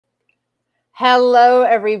Hello,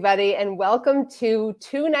 everybody, and welcome to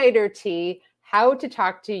TueNighter Tea, How to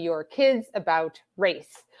Talk to Your Kids About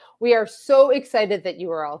Race. We are so excited that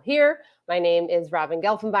you are all here. My name is Robin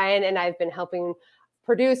Gelfenbein, and I've been helping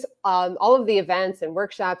produce all of the events and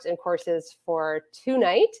workshops and courses for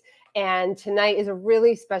TueNight. And tonight is a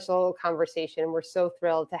really special conversation. We're so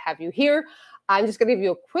thrilled to have you here. I'm just going to give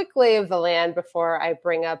you a quick lay of the land before I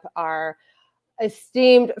bring up our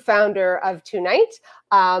esteemed founder of TueNight.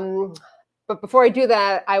 But before I do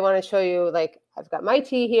that, I want to show you, I've got my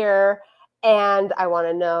tea here, and I want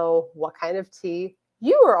to know what kind of tea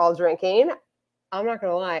you are all drinking. I'm not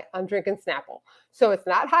going to lie, I'm drinking Snapple. So it's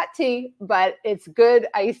not hot tea, but it's good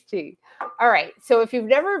iced tea. All right, so if you've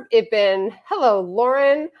never been, hello,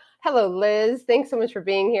 Lauren. Hello, Liz. Thanks so much for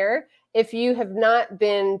being here. If you have not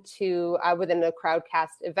been to within a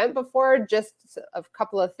Crowdcast event before, just a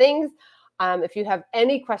couple of things. If you have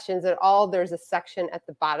any questions at all, there's a section at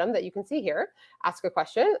the bottom that you can see here. Ask a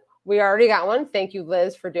question. We already got one. Thank you,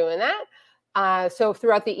 Liz, for doing that. So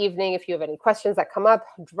throughout the evening, if you have any questions that come up,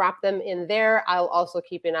 drop them in there. I'll also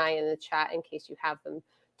keep an eye in the chat in case you have them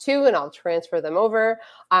too, and I'll transfer them over.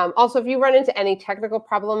 Also, if you run into any technical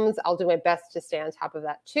problems, I'll do my best to stay on top of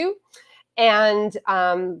that too. And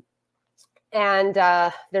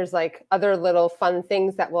there's other little fun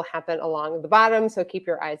things that will happen along the bottom. So keep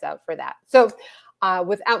your eyes out for that. So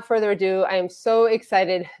without further ado, I am so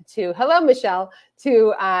excited to, hello, Michelle,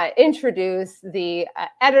 to introduce the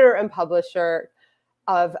editor and publisher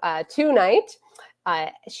of TueNight.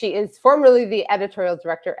 She is formerly the editorial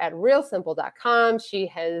director at realsimple.com. She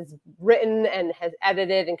has written and has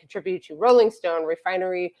edited and contributed to Rolling Stone,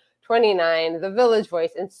 Refinery 29, The Village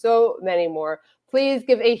Voice, and so many more. Please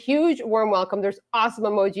give a huge warm welcome. There's awesome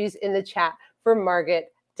emojis in the chat for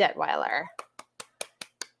Margit Detweiler.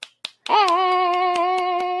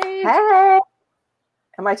 Hey! Hey!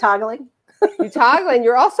 Am I toggling? You're toggling.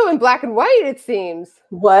 You're also in black and white, it seems.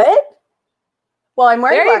 What? Well, I'm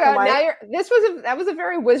wearing black and white. Now that was a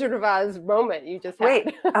very Wizard of Oz moment you just had.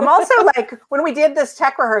 Wait, I'm also when we did this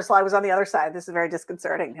tech rehearsal, I was on the other side. This is very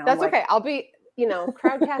disconcerting. Now that's okay. I'll be...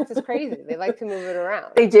 Crowdcast is crazy. They like to move it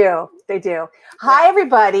around. They do. They do. Hi,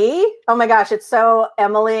 everybody. Oh my gosh. It's so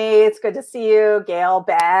Emily. It's good to see you. Gail,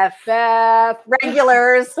 Beth,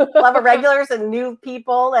 regulars, love of regulars and new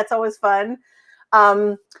people. That's always fun.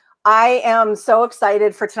 I am so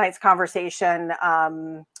excited for tonight's conversation.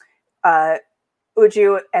 Uju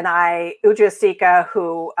Asika,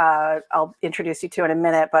 who I'll introduce you to in a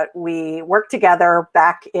minute, but we worked together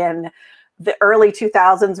back in the early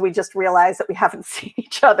 2000s. We just realized that we haven't seen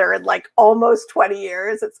each other in almost 20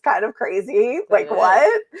 years. It's kind of crazy.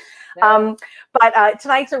 What? Yeah. But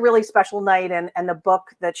tonight's a really special night, and the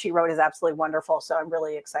book that she wrote is absolutely wonderful. So I'm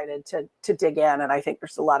really excited to dig in, and I think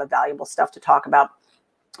there's a lot of valuable stuff to talk about.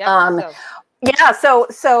 Yeah. So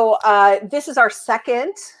this is our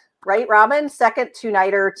second, right, Robin? Second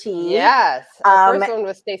TueNighter Tea. Yes. Our first one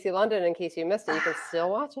was Stacey London. In case you missed it, you can still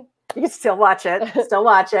watch it. You can still watch it. Still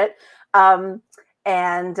watch it. And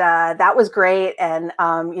that was great. And,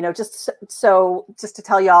 just to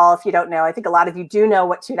tell y'all, if you don't know, I think a lot of you do know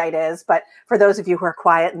what TueNight is, but for those of you who are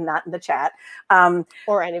quiet and not in the chat.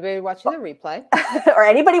 Or anybody watching the replay.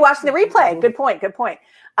 Good point.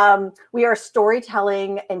 We are a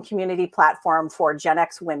storytelling and community platform for Gen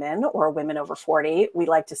X women or women over 40. We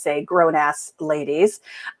like to say grown-ass ladies.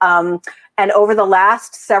 And over the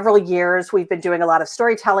last several years, we've been doing a lot of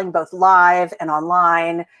storytelling, both live and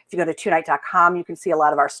online. If you go to TueNight.com, you can see a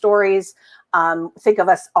lot of our stories. Think of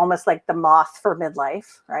us almost like the moth for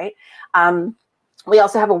midlife, right? We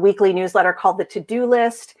also have a weekly newsletter called the TueDo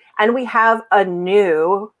List, and we have a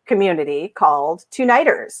new community called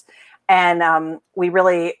TueNighters. And we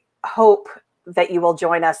really hope that you will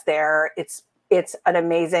join us there. It's an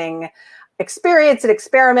amazing experience and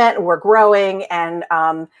experiment, and we're growing, and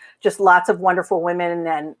just lots of wonderful women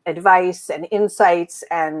and advice and insights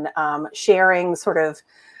and sharing sort of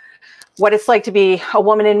what it's like to be a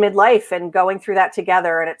woman in midlife and going through that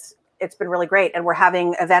together. And it's been really great. And we're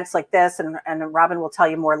having events like this, and Robin will tell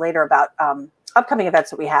you more later about upcoming events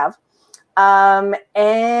that we have.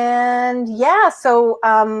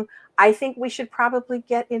 I think we should probably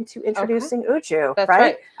get into introducing Uju. That's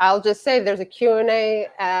right. I'll just say there's a Q&A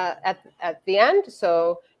at the end.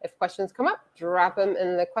 So if questions come up, drop them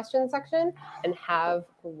in the question section, and have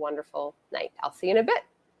a wonderful night. I'll see you in a bit.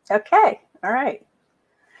 Okay. All right.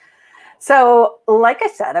 So like I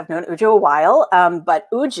said, I've known Uju a while, but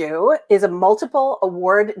Uju is a multiple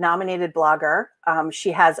award nominated blogger.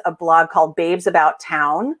 She has a blog called Babes About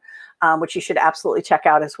Town, which you should absolutely check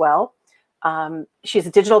out as well. She's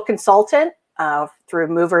a digital consultant. through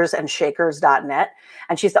moversandshakers.net.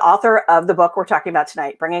 And she's the author of the book we're talking about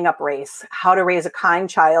tonight, Bringing Up Race, How to Raise a Kind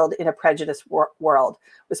Child in a Prejudiced World.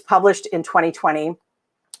 It was published in 2020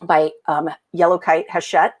 by Yellow Kite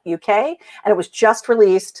Hachette, UK. And it was just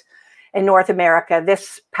released in North America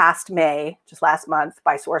this past May, just last month,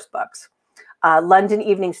 by Source Books. London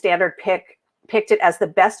Evening Standard picked it as the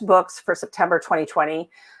best books for September 2020.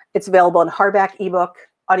 It's available in hardback, ebook,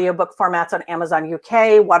 audiobook formats on Amazon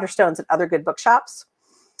UK, Waterstones, and other good bookshops.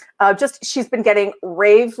 She's been getting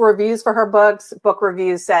rave reviews for her books. Book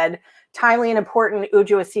reviews said, timely and important,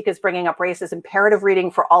 Uju Asika's Bringing Up Race is imperative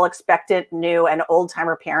reading for all expectant, new, and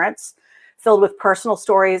old-timer parents, filled with personal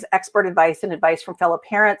stories, expert advice, and advice from fellow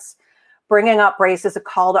parents. Bringing Up Race is a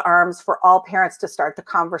call to arms for all parents to start the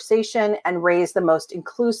conversation and raise the most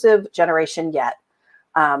inclusive generation yet.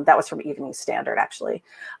 That was from Evening Standard, actually.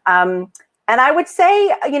 And I would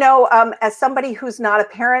say, as somebody who's not a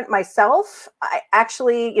parent myself, I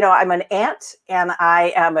actually, I'm an aunt and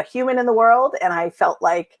I am a human in the world. And I felt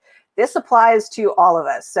like this applies to all of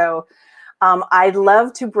us. So I'd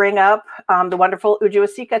love to bring up the wonderful Uju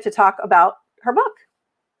Asika to talk about her book.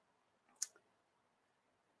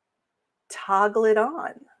 Toggle it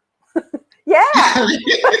on. Yeah.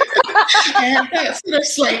 I had that sort of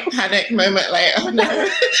slight panic moment, like, oh no,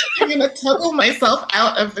 I'm going to toggle myself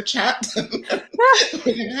out of the chat. We're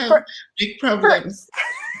going to have big problems.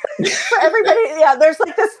 For everybody, yeah, there's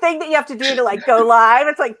like this thing that you have to do to like go live.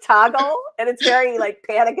 It's like toggle, and it's very like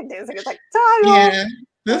panic inducing. It's like toggle. Yeah,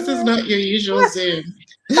 this is not your usual Zoom.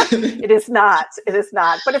 It is not. It is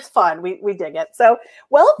not. But it's fun. We dig it. So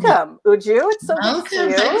welcome, Uju. It's so good to see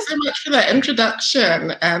you. Thanks so much for that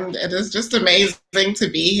introduction. And it is just amazing to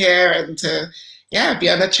be here and to, be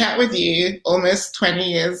on a chat with you almost 20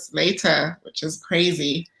 years later, which is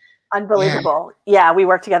crazy. Unbelievable. Yeah, we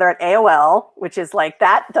work together at AOL, which is like,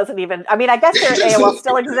 that doesn't even, I mean, I guess AOL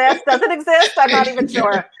still exists. Does it exist? I'm not even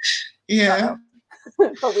sure. Yeah.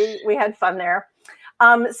 But we had fun there.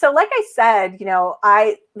 So like I said,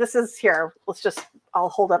 this is here. I'll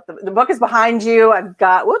hold up. The book is behind you. I've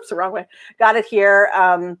got, whoops, the wrong way. Got it here.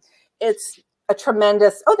 It's a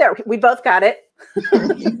tremendous, there, we both got it.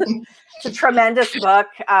 It's a tremendous book.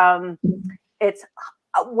 It's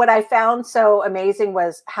what I found so amazing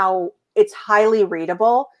was how it's highly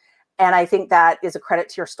readable. And I think that is a credit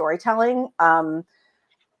to your storytelling.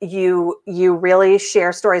 You really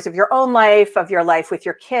share stories of your own life, of your life with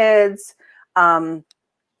your kids. And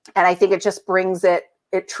I think it just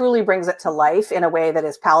it truly brings it to life in a way that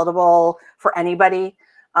is palatable for anybody.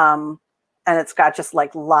 And it's got just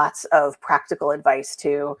like lots of practical advice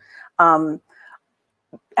too.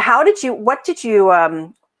 How did you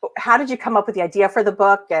come up with the idea for the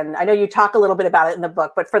book? And I know you talk a little bit about it in the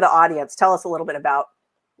book, but for the audience, tell us a little bit about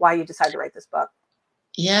why you decided to write this book.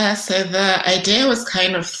 Yeah, so the idea was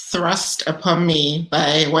kind of thrust upon me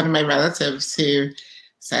by one of my relatives who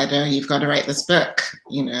said, oh, you've got to write this book.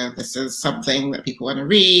 This is something that people want to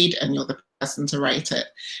read and you're the person to write it.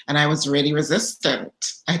 And I was really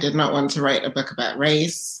resistant. I did not want to write a book about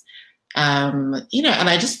race. And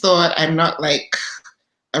I just thought, I'm not like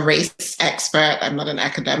a race expert. I'm not an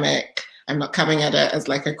academic. I'm not coming at it as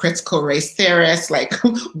like a critical race theorist. Like,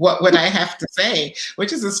 what would I have to say?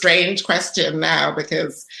 Which is a strange question now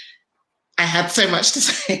because I had so much to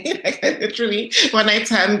say. Like, I literally, when I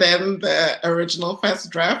turned in the original first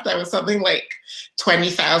draft, I was something like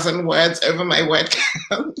 20,000 words over my word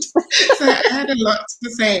count. So I had a lot to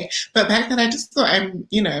say. But back then I just thought,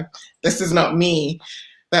 this is not me.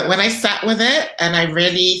 But when I sat with it and I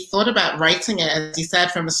really thought about writing it, as you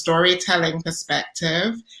said, from a storytelling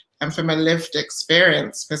perspective and from a lived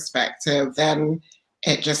experience perspective, then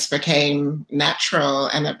it just became natural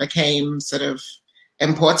and it became sort of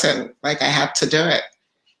important. Like I had to do it.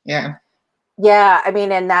 Yeah. Yeah. I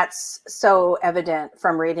mean, and that's so evident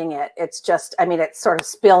from reading it. It's just, it sort of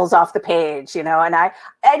spills off the page, and I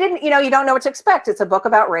didn't, you don't know what to expect. It's a book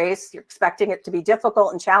about race. You're expecting it to be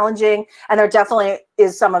difficult and challenging. And there definitely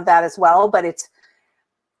is some of that as well, but it's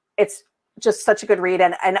just such a good read.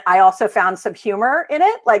 And I also found some humor in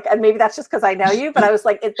it. Like, and maybe that's just because I know you, but I was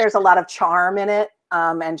like, there's a lot of charm in it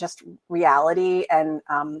and just reality. And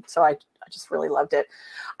so I just really loved it.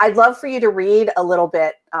 I'd love for you to read a little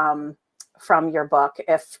bit from your book,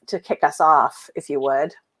 to kick us off, if you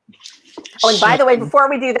would. Oh, and by the way, before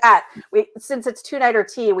we do that, since it's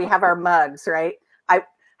TueNighter tea, we have our mugs, right? I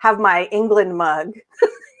have my England mug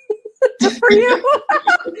for you,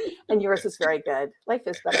 and yours is very good. Life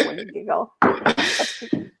is better when you giggle.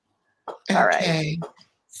 All right. Okay.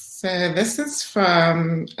 So this is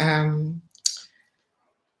from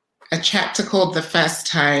a chapter called The First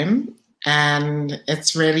Time. And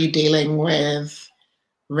it's really dealing with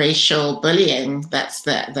racial bullying. That's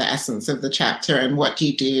the essence of the chapter. And what do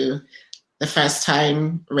you do the first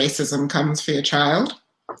time racism comes for your child?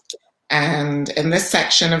 And in this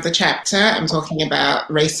section of the chapter, I'm talking about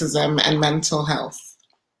racism and mental health.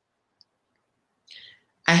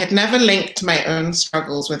 I had never linked my own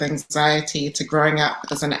struggles with anxiety to growing up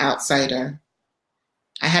as an outsider.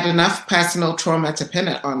 I had enough personal trauma to pin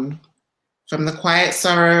it on, from the quiet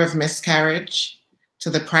sorrow of miscarriage to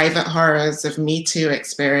the private horrors of Me Too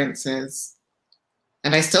experiences.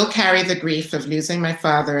 And I still carry the grief of losing my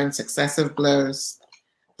father in successive blows,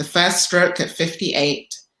 the first stroke at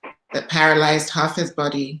 58 that paralyzed half his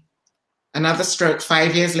body, another stroke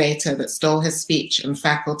 5 years later that stole his speech and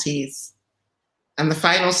faculties, and the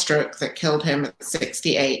final stroke that killed him at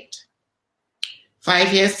 68.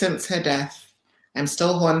 5 years since her death, I'm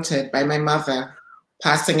still haunted by my mother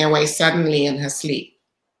passing away suddenly in her sleep.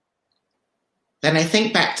 Then I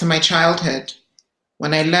think back to my childhood,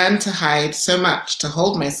 when I learned to hide so much to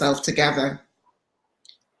hold myself together.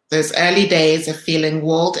 Those early days of feeling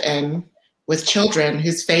walled in with children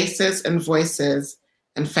whose faces and voices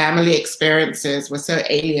and family experiences were so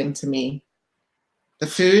alien to me. The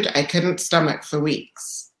food I couldn't stomach for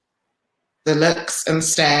weeks. The looks and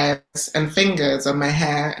stares and fingers on my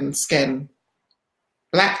hair and skin.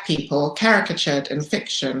 Black people caricatured in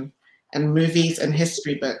fiction and movies and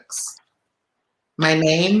history books. My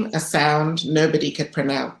name, a sound nobody could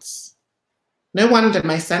pronounce. No wonder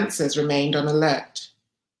my senses remained on alert.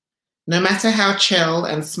 No matter how chill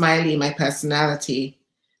and smiley my personality,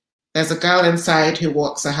 there's a girl inside who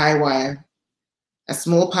walks a high wire. A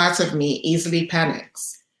small part of me easily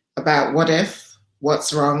panics about what if,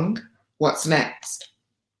 what's wrong, what's next.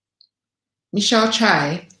 Michelle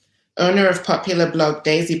Chai, owner of popular blog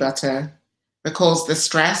Daisy Butter, recalls the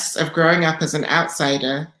stress of growing up as an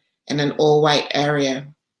outsider in an all-white area.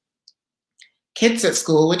 Kids at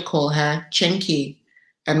school would call her Chinky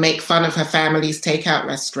and make fun of her family's takeout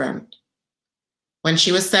restaurant. When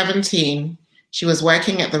she was 17, she was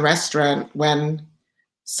working at the restaurant when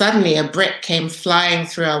suddenly a brick came flying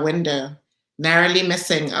through our window, narrowly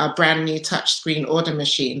missing our brand new touchscreen order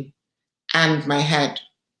machine and my head.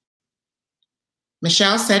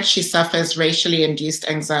 Michelle said she suffers racially induced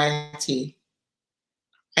anxiety.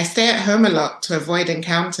 I stay at home a lot to avoid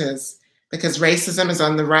encounters because racism is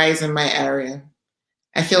on the rise in my area.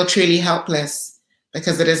 I feel truly helpless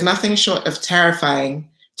because it is nothing short of terrifying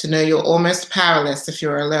to know you're almost powerless if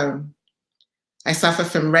you're alone. I suffer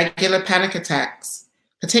from regular panic attacks,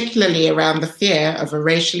 particularly around the fear of a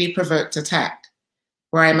racially provoked attack,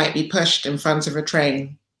 where I might be pushed in front of a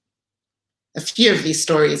train. A few of these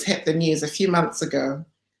stories hit the news a few months ago,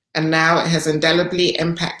 and now it has indelibly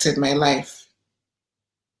impacted my life.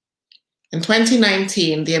 In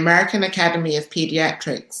 2019, the American Academy of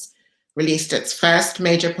Pediatrics released its first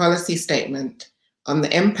major policy statement on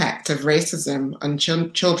the impact of racism on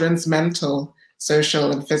children's mental,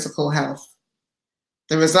 social, and physical health.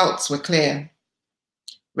 The results were clear.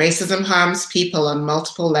 Racism harms people on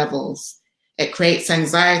multiple levels. It creates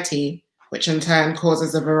anxiety, which in turn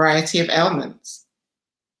causes a variety of ailments.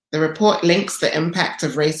 The report links the impact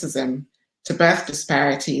of racism to birth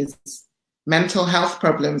disparities, mental health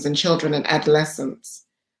problems in children and adolescents,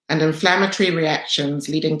 and inflammatory reactions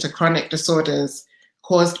leading to chronic disorders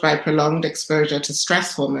caused by prolonged exposure to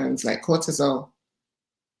stress hormones like cortisol.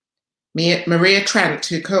 Maria Trent,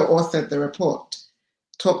 who co-authored the report,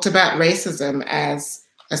 talked about racism as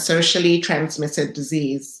a socially transmitted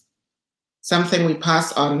disease, something we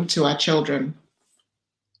pass on to our children.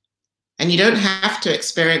 And you don't have to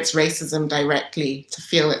experience racism directly to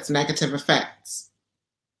feel its negative effects.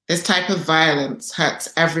 This type of violence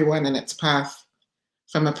hurts everyone in its path,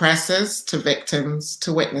 from oppressors to victims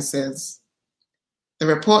to witnesses. The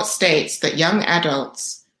report states that young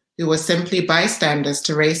adults who were simply bystanders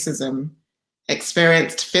to racism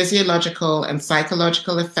experienced physiological and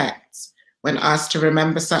psychological effects when asked to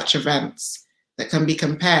remember such events that can be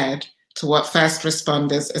compared to what first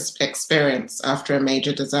responders experience after a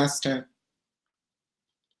major disaster.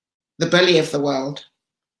 The bully of the world.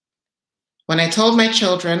 When I told my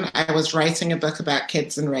children I was writing a book about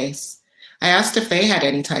kids and race, I asked if they had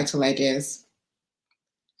any title ideas.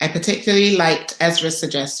 I particularly liked Ezra's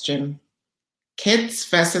suggestion, Kids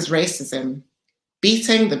versus Racism,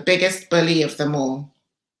 Beating the Biggest Bully of Them All.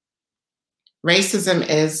 Racism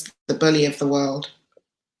is the bully of the world.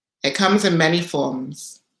 It comes in many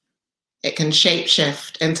forms. It can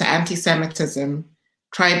shapeshift into anti-Semitism,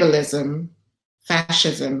 tribalism,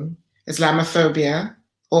 fascism, Islamophobia,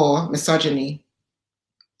 or misogyny.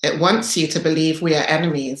 It wants you to believe we are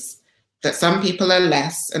enemies that some people are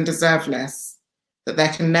less and deserve less, that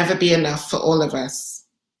there can never be enough for all of us.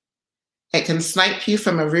 It can snipe you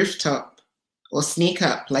from a rooftop or sneak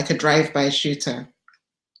up like a drive-by shooter.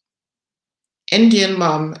 Indian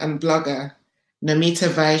mom and blogger Namita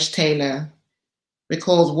Vaj Taylor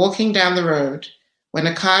recalled walking down the road when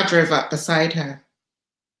a car drove up beside her.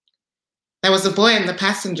 There was a boy in the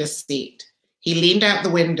passenger seat. He leaned out the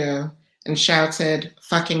window and shouted,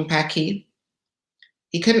 "Fucking Paki."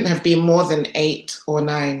 He couldn't have been more than 8 or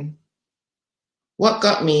 9. What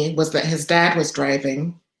got me was that his dad was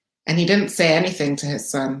driving and he didn't say anything to his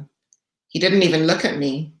son. He didn't even look at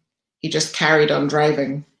me. He just carried on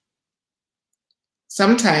driving.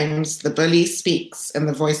 Sometimes the bully speaks in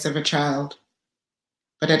the voice of a child,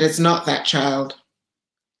 but it is not that child.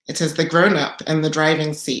 It is the grown-up in the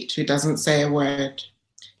driving seat who doesn't say a word.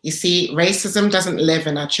 You see, racism doesn't live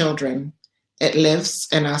in our children. It lives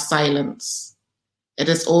in our silence. It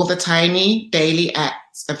is all the tiny daily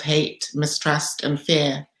acts of hate, mistrust, and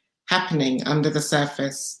fear happening under the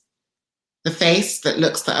surface. The face that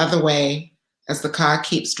looks the other way as the car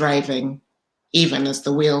keeps driving, even as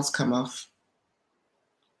the wheels come off.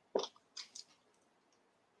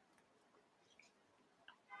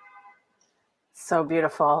 So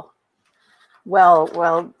beautiful.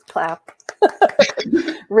 Well, clap.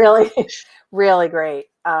 Really, really great.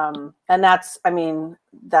 And that's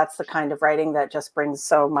the kind of writing that just brings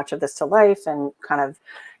so much of this to life and kind of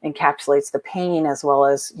encapsulates the pain, as well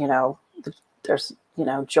as, there's,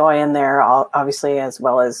 joy in there, obviously, as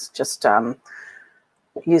well as just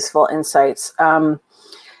useful insights. Yeah.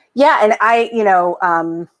 And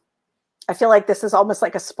I feel like this is almost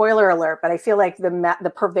like a spoiler alert, but I feel like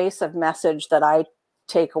the pervasive message that I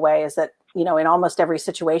take away is that, in almost every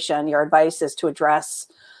situation, your advice is to address,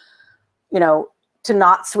 to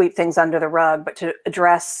not sweep things under the rug, but to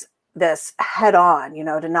address this head on,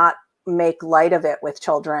 to not make light of it with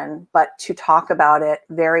children, but to talk about it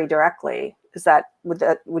very directly.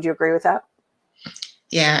 Would you agree with that?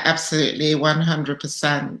 Yeah, absolutely.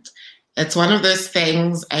 100%. It's one of those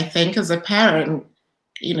things, I think, as a parent,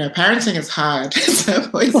 parenting is hard. So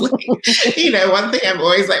I'm always like, one thing I'm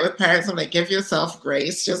always like with parents, I'm like, give yourself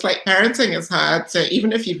grace. Just like parenting is hard. So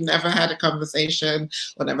even if you've never had a conversation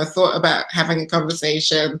or never thought about having a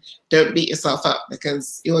conversation, don't beat yourself up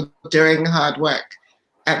because you're doing hard work.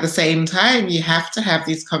 At the same time, you have to have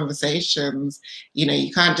these conversations.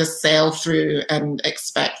 You can't just sail through and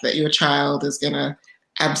expect that your child is going to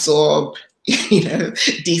absorb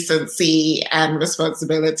decency and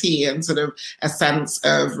responsibility and sort of a sense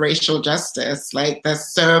of racial justice. Like, there's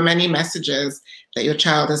so many messages that your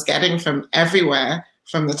child is getting from everywhere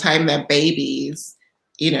from the time they're babies,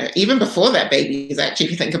 even before they're babies, actually,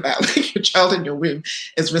 if you think about like your child in your womb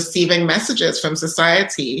is receiving messages from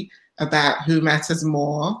society about who matters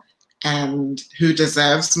more and who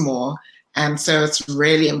deserves more. And so it's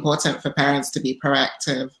really important for parents to be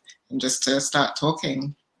proactive and just to start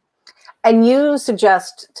talking. And you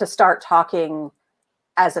suggest to start talking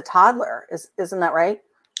as a toddler, isn't that right?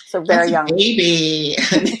 So very young. Baby.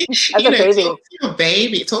 As a baby. Talk to your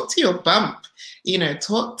baby. Talk to your bump.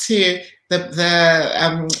 Talk to there's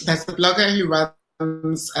the blogger who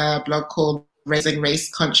runs a blog called Raising Race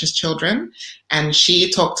Conscious Children, and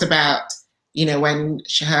she talked about when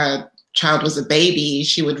her child was a baby,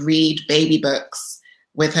 she would read baby books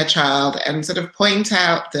with her child and sort of point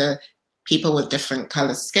out the people with different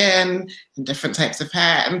color skin and different types of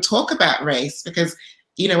hair and talk about race, because,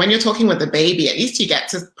 when you're talking with a baby, at least you get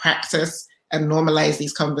to practice and normalize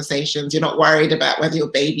these conversations. You're not worried about whether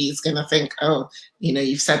your baby is going to think, oh,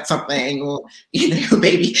 you've said something, or,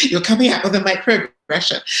 you're coming out with a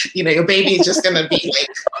microaggression. Your baby is just going to be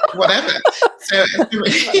like, whatever. So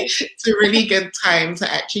it's a really good time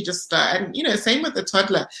to actually just start. And, same with the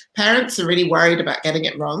toddler. Parents are really worried about getting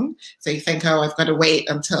it wrong. So you think, oh, I've got to wait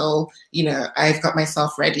until, I've got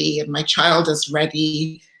myself ready and my child is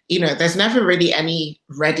ready. There's never really any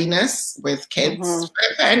readiness with kids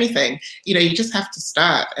for anything. You just have to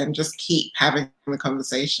start and just keep having the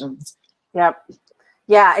conversations. Yep.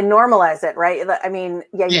 Yeah, and normalize it, right? I mean,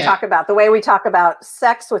 talk about the way we talk about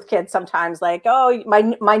sex with kids sometimes, like, oh, my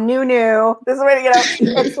new. This is way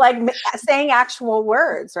it's like saying actual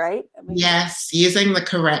words, right? I mean, yes, using the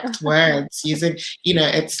correct words,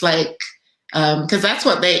 it's like, because that's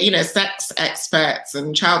what sex experts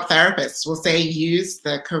and child therapists will say, use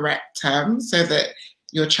the correct terms so that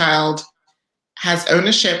your child has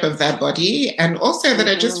ownership of their body, and also that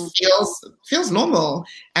it just feels normal,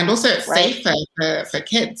 and also it's safer for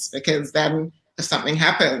kids, because then if something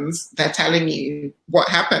happens, they're telling you what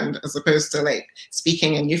happened as opposed to like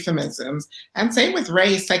speaking in euphemisms. And same with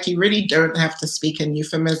race, like you really don't have to speak in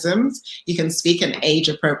euphemisms. You can speak in age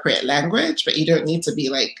appropriate language, but you don't need to be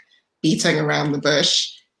like beating around the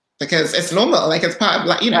bush because it's normal. Like it's part of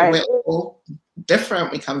like, you know, Right. we're all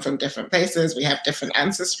different. We come from different places. We have different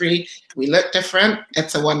ancestry. We look different.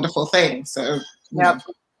 It's a wonderful thing. So, yeah.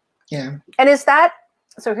 Yeah. And is that,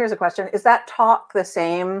 so here's a question, is that talk the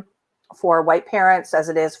same for white parents as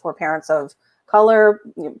it is for parents of color,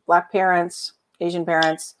 Black parents, Asian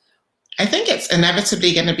parents? I think it's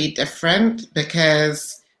inevitably going to be different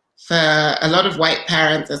because for a lot of white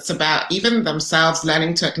parents, it's about even themselves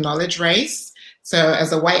learning to acknowledge race. So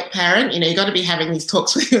as a white parent, you know, you got to be having these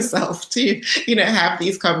talks with yourself to, you know, have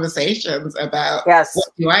these conversations about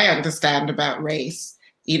what do I understand about race?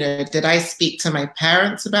 You know, did I speak to my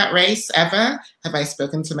parents about race ever? Have I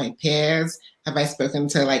spoken to my peers? Have I spoken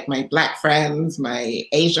to like my Black friends, my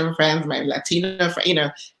Asian friends, my Latino friends? You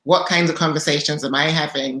know, what kinds of conversations am I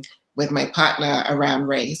having with my partner around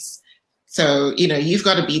race? So, you know, you've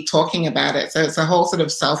got to be talking about it. So it's a whole sort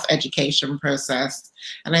of self-education process.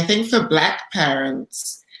 And I think for Black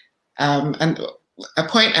parents, and a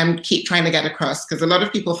point I'm keep trying to get across, because a lot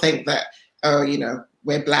of people think that, oh, you know,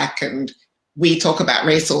 we're Black and we talk about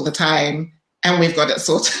race all the time and we've got it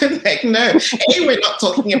sorted. Like, no, we're not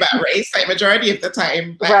talking about race. Like, majority of the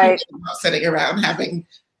time, Black people are not sitting around having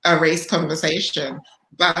a race conversation.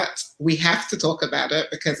 But we have to talk about it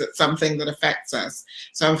because it's something that affects us.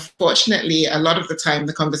 So unfortunately, a lot of the time,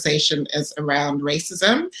 the conversation is around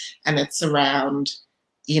racism and it's around,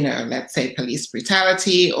 you know, let's say police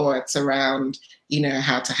brutality, or it's around, you know,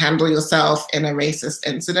 how to handle yourself in a racist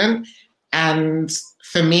incident. And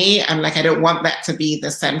for me, I'm like, I don't want that to be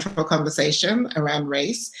the central conversation around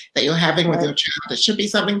race that you're having with your child. It should be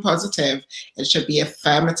something positive. It should be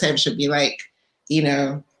affirmative. It should be like, you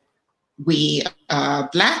know, we are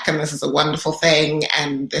Black and this is a wonderful thing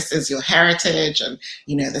and this is your heritage and,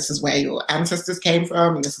 you know, this is where your ancestors came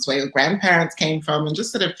from and this is where your grandparents came from, and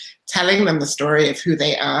just sort of telling them the story of who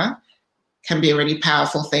they are can be a really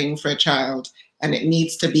powerful thing for a child. And it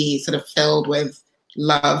needs to be sort of filled with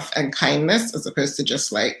love and kindness as opposed to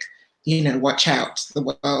just like, you know, watch out, the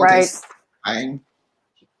world is dying.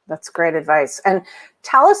 That's great advice. And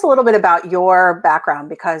tell us a little bit about your background,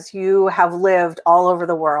 because you have lived all over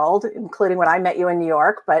the world, including when I met you in New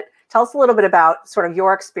York. But tell us a little bit about sort of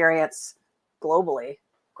your experience globally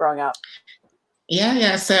growing up.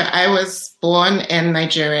 Yeah. So I was born in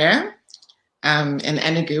Nigeria, in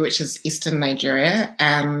Enugu, which is eastern Nigeria.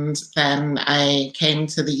 And then I came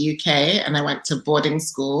to the UK and I went to boarding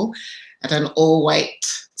school at an all-white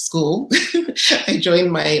school. I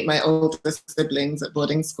joined my older siblings at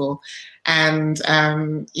boarding school. And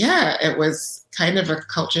yeah, it was kind of a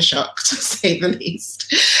culture shock, to say the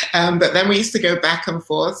least. But then we used to go back and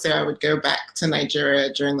forth. So I would go back to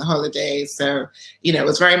Nigeria during the holidays. So, you know, it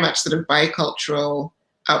was very much sort of bicultural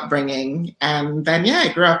upbringing. And then, yeah,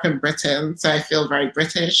 I grew up in Britain, so I feel very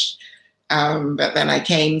British. But then I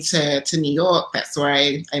came to New York. That's where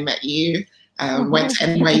I met you. Went to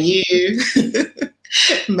NYU,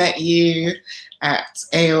 met you at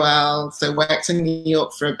AOL, so worked in New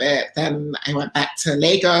York for a bit. Then I went back to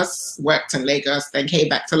Lagos, worked in Lagos, then came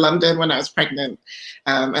back to London when I was pregnant.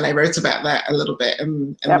 And I wrote about that a little bit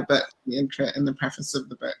in the book, in the preface of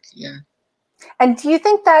the book, yeah. And do you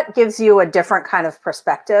think that gives you a different kind of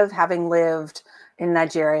perspective, having lived in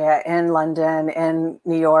Nigeria, in London, in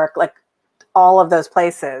New York, like all of those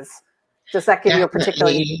places? Does that give you a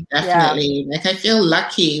particular... Definitely. Like, I feel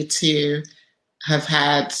lucky to have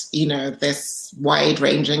had, you know, this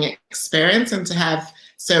wide-ranging experience and to have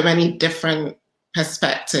so many different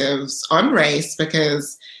perspectives on race,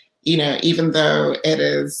 because, you know, even though it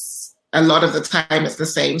is a lot of the time it's the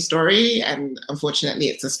same story, and unfortunately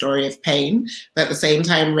it's a story of pain, but at the same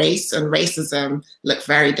time, race and racism look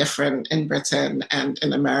very different in Britain and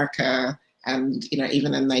in America and, you know,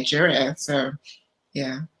 even in Nigeria. So,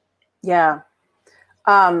 yeah. Yeah.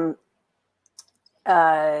 I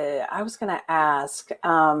was going to ask,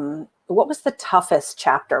 what was the toughest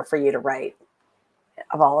chapter for you to write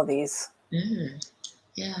of all of these?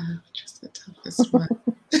 Yeah, just the toughest one.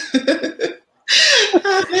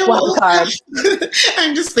 Wild card.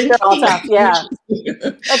 I'm just thinking. They're all tough, yeah.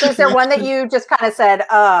 Like, is there one that you just kind of said,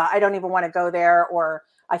 I don't even want to go there, or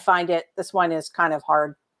I find this one is kind of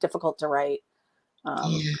hard, difficult to write?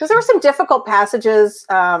 Because there were some difficult passages.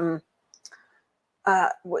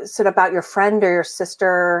 Was it about your friend or your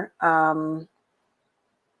sister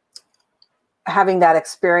having that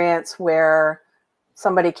experience where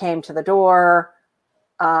somebody came to the door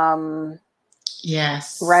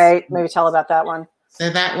Yes. Right. Maybe tell about that one. So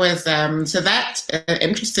that was,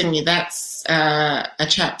 interestingly, that's a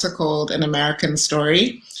chapter called An American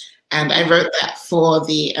Story. And I wrote that for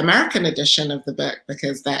the American edition of the book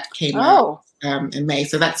because that came out in May.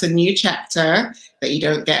 So that's a new chapter that you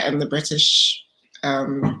don't get in the British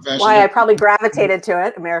version. Why I probably gravitated to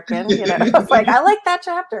it, American. You know, I was like, I like that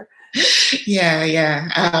chapter. Yeah.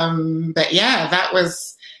 But yeah, that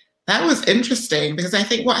was interesting because I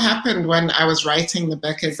think what happened when I was writing the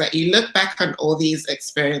book is that you look back on all these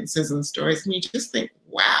experiences and stories and you just think,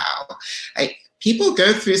 wow, like people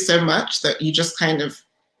go through so much that you just kind of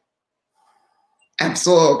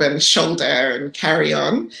absorb and shoulder and carry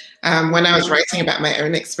on. When I was writing about my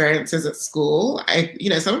own experiences at school,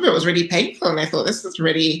 some of it was really painful and I thought this was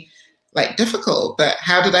really like difficult, but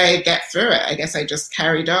how did I get through it? I guess I just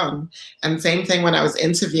carried on. And same thing when I was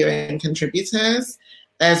interviewing contributors.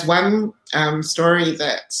 There's one story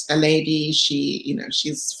that a lady, she's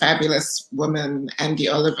a fabulous woman, Andy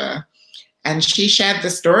Oliver, and she shared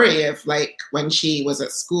the story of like when she was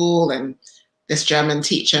at school and this German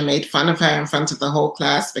teacher made fun of her in front of the whole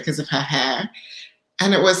class because of her hair.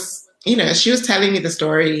 And it was, she was telling me the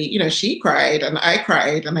story, she cried and I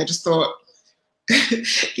cried and I just thought,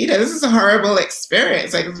 this is a horrible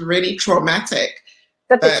experience. Like, it was really traumatic.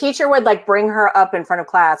 That the teacher would like bring her up in front of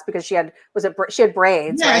class because she had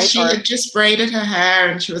braids, yeah, right? She had just braided her hair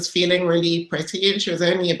and she was feeling really pretty and she was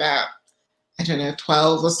only about,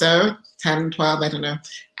 12 or so, 10, 12, I don't know.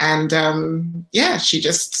 And she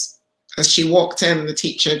just, as she walked in, the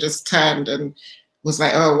teacher just turned and was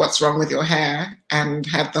like, oh, what's wrong with your hair? And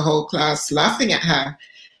had the whole class laughing at her.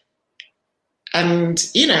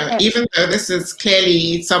 And, even though this is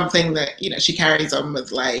clearly something that, she carries on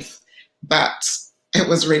with life, but it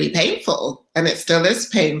was really painful and it still is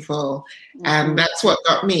painful. And that's what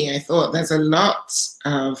got me. I thought there's a lot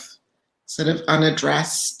of sort of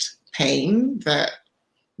unaddressed pain that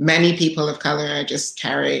many people of color are just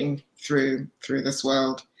carrying through this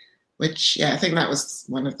world, which, I think that was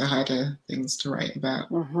one of the harder things to write about.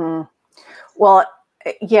 Well,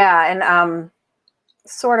 yeah. And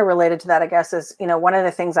sort of related to that, I guess, is, one of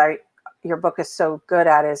the things your book is so good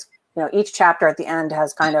at is, each chapter at the end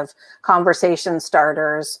has kind of conversation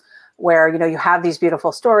starters where, you have these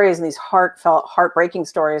beautiful stories and these heartfelt, heartbreaking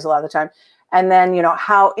stories a lot of the time. And then,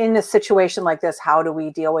 how in a situation like this, how do we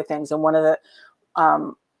deal with things? And one of the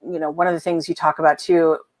things you talk about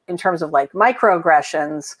too, in terms of like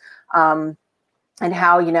microaggressions, and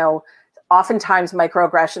how, oftentimes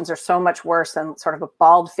microaggressions are so much worse than sort of a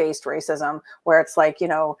bald-faced racism where it's like,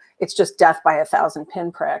 it's just death by 1,000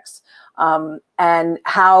 pinpricks. And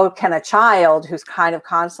how can a child who's kind of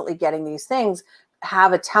constantly getting these things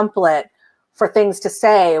have a template for things to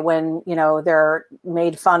say when, they're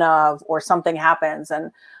made fun of or something happens?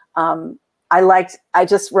 And I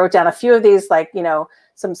just wrote down a few of these, like,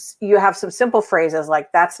 you have some simple phrases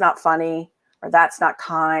like, that's not funny, or that's not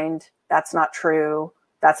kind, that's not true,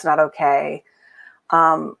 that's not okay.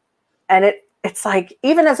 And it's like,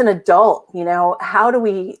 even as an adult, how do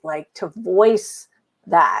we like to voice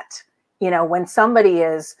that, when somebody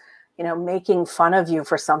is, making fun of you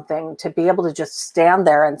for something, to be able to just stand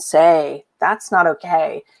there and say, that's not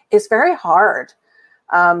okay, is very hard.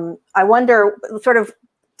 I wonder, sort of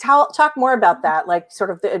talk more about that, like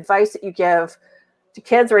sort of the advice that you give to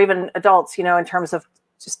kids or even adults, in terms of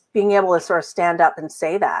just being able to sort of stand up and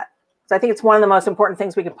say that. So I think it's one of the most important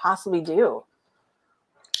things we could possibly do.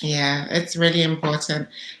 Yeah, it's really important,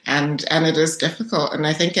 and it is difficult. And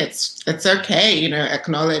I think it's okay,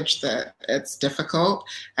 acknowledge that it's difficult.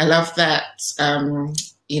 I love that.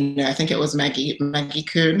 I think it was Maggie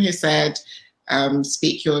Kuhn who said,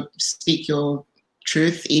 "Speak your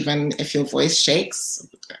truth, even if your voice shakes."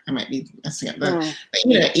 I might be messing up that,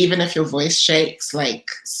 but even if your voice shakes, like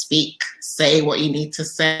say what you need to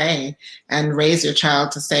say, and raise your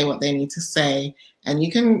child to say what they need to say. And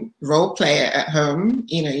you can role play it at home.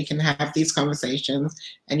 You can have these conversations,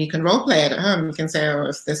 and you can role play it at home. You can say, "Oh,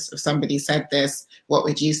 if somebody said this, what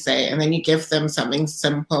would you say?" And then you give them something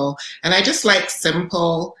simple. And I just like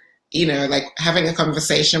simple. Like having a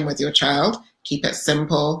conversation with your child. Keep it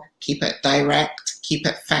simple. Keep it direct. Keep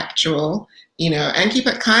it factual. And keep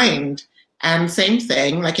it kind. And same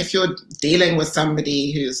thing, like if you're dealing with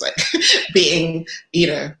somebody who's like being,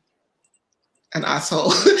 an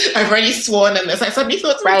asshole. I've already sworn in this. I suddenly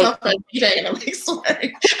thought to myself, I'm reading and I'm like,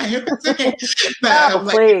 sorry. I hope it's okay. But,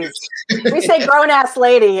 please. We say grown ass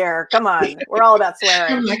lady here. Come on. We're all about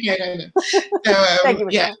swearing. I'm like, I don't know. So, Thank you,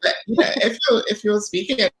 Michelle. if you're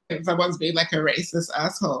speaking and someone's being like a racist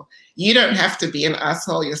asshole, you don't have to be an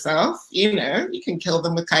asshole yourself. You can kill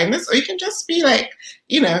them with kindness, or you can just be like,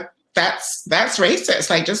 that's racist.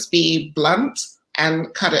 Like, just be blunt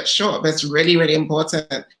and cut it short. But it's really, really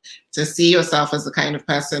important to see yourself as the kind of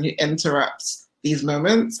person who interrupts these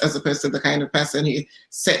moments, as opposed to the kind of person who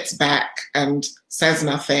sits back and says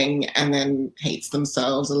nothing and then hates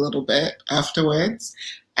themselves a little bit afterwards.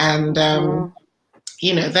 And,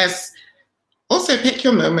 you know, there's also pick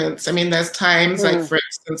your moments. I mean, there's times, like, for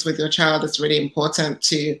instance, with your child, it's really important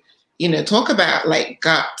to, you know, talk about like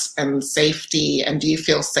gut and safety, and do you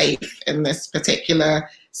feel safe in this particular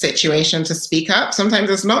situation to speak up? Sometimes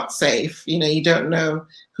it's not safe. You know, you don't know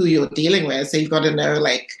who you're dealing with, so you've got to know,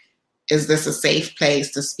 like, is this a safe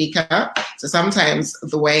place to speak up? So sometimes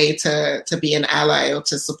the way to be an ally or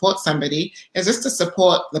to support somebody is just to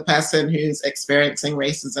support the person who's experiencing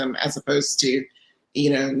racism, as opposed to, you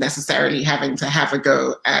know, necessarily having to have a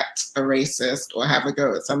go at a racist or have a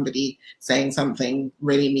go at somebody saying something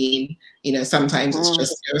really mean. You know, sometimes it's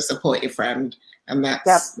just go support your friend, and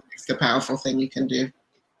that's the powerful thing you can do.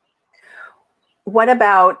 What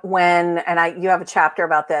about when, and you have a chapter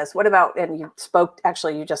about this, what about, and you spoke,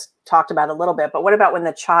 actually, you just talked about it a little bit, but what about when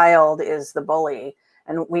the child is the bully?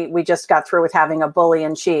 And we just got through with having a bully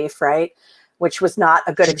in chief, right? Which was not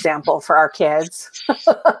a good example for our kids.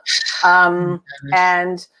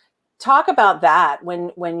 And talk about that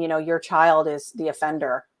when, you know, your child is the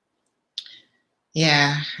offender.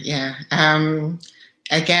 Yeah.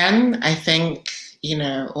 Again, I think, you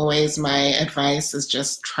know, always my advice is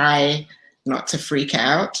just try not to freak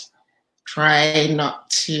out. Try not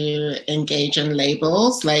to engage in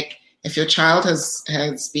labels. Like, if your child has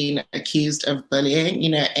been accused of bullying, you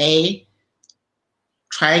know,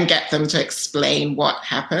 try and get them to explain what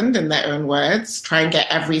happened in their own words. Try and get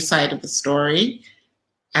every side of the story.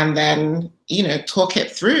 And then, you know, talk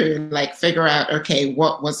it through, like figure out, okay,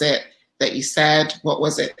 what was it that you said? What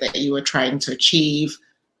was it that you were trying to achieve?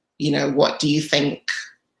 You know, what do you think,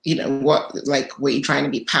 you know, were you trying to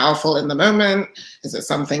be powerful in the moment? Is it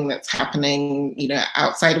something that's happening, you know,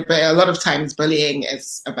 outside of it? A lot of times bullying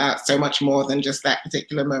is about so much more than just that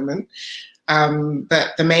particular moment.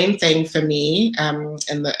 But the main thing for me,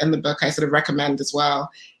 in the book, I sort of recommend as well,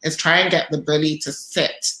 is try and get the bully to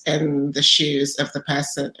sit in the shoes of the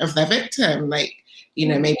person, of the victim. Like, you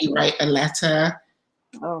know, maybe write a letter.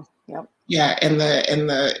 Oh, yep. Yeah, in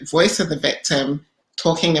the voice of the victim,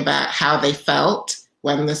 talking about how they felt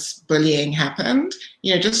when this bullying happened.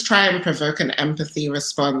 You know, just try and provoke an empathy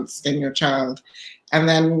response in your child. And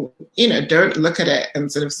then, you know, don't look at it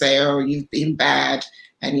and sort of say, oh, you've been bad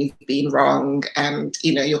and you've been wrong, and,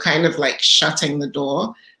 you know, you're kind of like shutting the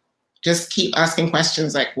door. Just keep asking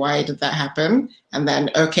questions like, why did that happen? And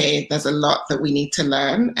then, okay, there's a lot that we need to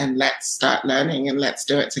learn, and let's start learning and let's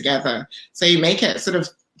do it together. So you make it sort of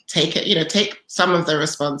take some of the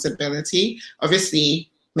responsibility.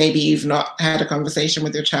 Obviously, maybe you've not had a conversation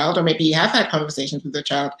with your child, or maybe you have had conversations with your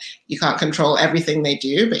child. You can't control everything they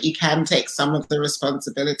do, but you can take some of the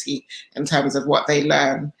responsibility in terms of what they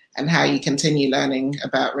learn and how you continue learning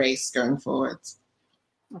about race going forward.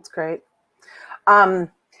 That's great.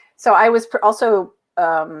 So I was also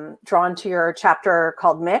drawn to your chapter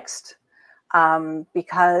called Mixed,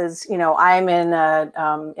 because, you know, I'm in a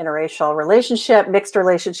interracial relationship, mixed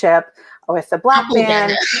relationship with a Black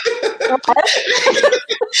man.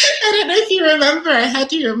 I don't know if you remember, I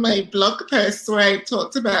had you in my blog post where I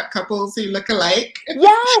talked about couples who look alike.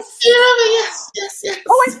 Yes. Do you remember? Yes.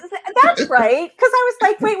 Oh, that's right. Because I was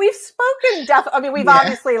like, wait, we've spoken. I mean, we've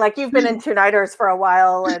obviously, like, you've been in TueNighters for a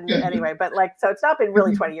while, and anyway, but like, so it's not been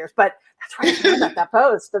really 20 years. But that's right. I forgot about that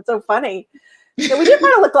post. That's so funny. So we do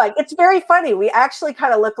kind of look like. It's very funny. We actually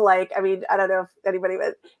kind of look like. I mean, I don't know if anybody,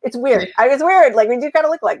 but it's weird. It's weird. Like, we do kind of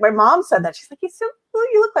look like. My mom said that. She's like,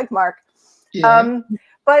 you look like Mark. Yeah.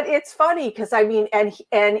 But it's funny because, I mean, and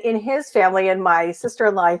in his family, and my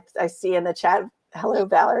sister-in-law, I see in the chat. Hello,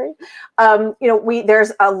 Valerie. You know,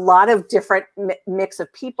 there's a lot of different mix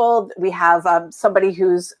of people. We have somebody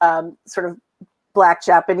who's sort of Black,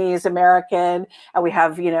 Japanese, American, and we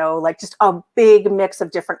have, you know, like just a big mix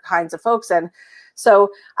of different kinds of folks. And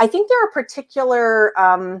so I think there are particular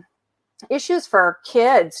issues for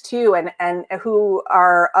kids too, and who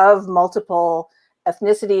are of multiple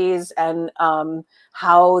ethnicities, and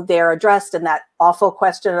how they're addressed in that awful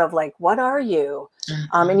question of like, what are you?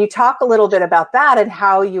 And you talk a little bit about that and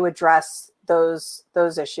how you address those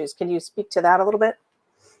issues. Can you speak to that a little bit?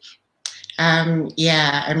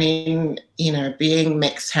 Yeah, I mean, you know, being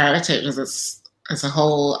mixed heritage is a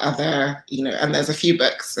whole other, you know, and there's a few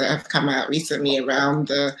books that have come out recently around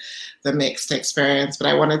the mixed experience, but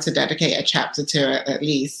I wanted to dedicate a chapter to it at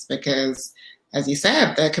least because, as you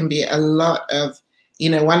said, there can be a lot of,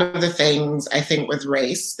 one of the things I think with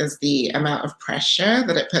race is the amount of pressure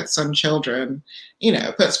that it puts on children.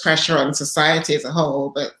 It puts pressure on society as a whole,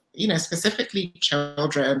 but specifically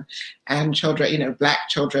children, Black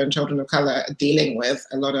children, children of color, are dealing with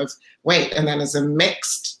a lot of weight. And then as a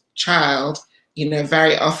mixed child,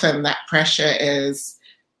 very often that pressure is,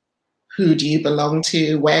 who do you belong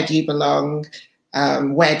to? Where do you belong?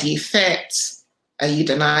 Where do you fit? Are you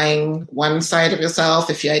denying one side of yourself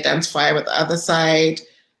if you identify with the other side?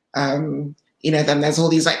 Then there's all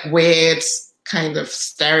these like weird kind of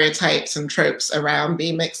stereotypes and tropes around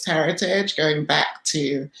being mixed heritage, going back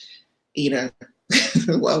to,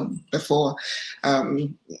 well, before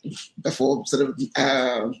sort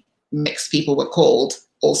of mixed people were called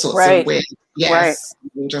all sorts of weird,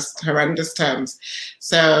 just horrendous terms.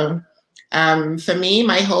 So for me,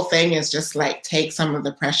 my whole thing is just like take some of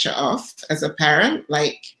the pressure off as a parent.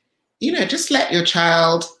 Like, just let your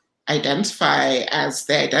child identify as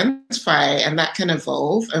they identify, and that can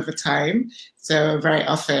evolve over time. So very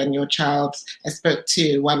often your child, I spoke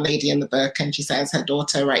to one lady in the book, and she says her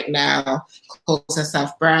daughter right now calls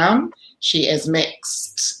herself brown. She is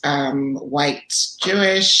mixed, white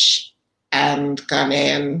Jewish and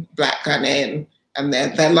Ghanaian, Black Ghanaian, and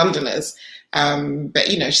they're Londoners. But,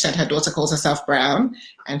 she said her daughter calls herself brown,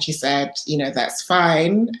 and she said, that's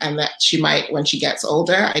fine. And that she might, when she gets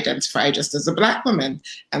older, identify just as a Black woman.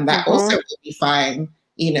 And that also will be fine.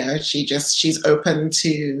 She's open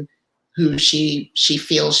to who she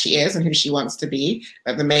feels she is and who she wants to be.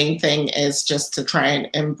 But the main thing is just to try and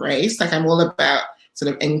embrace, like I'm all about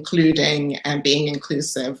sort of including and being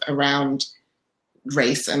inclusive around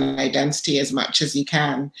race and identity as much as you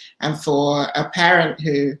can. And for a parent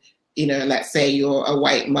who, let's say you're a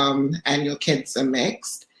white mom and your kids are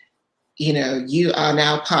mixed, you are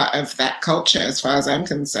now part of that culture. As far as I'm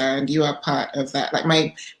concerned, you are part of that. Like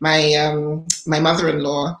my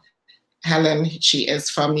mother-in-law, Helen, she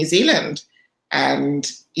is from New Zealand.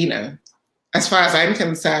 And, as far as I'm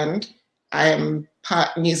concerned, I am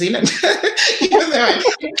part New Zealand, even though I'm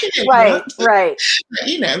right. But,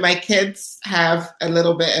 my kids have a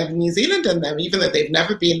little bit of New Zealand in them, even though they've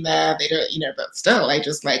never been there. They don't, but still, I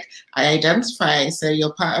identify. So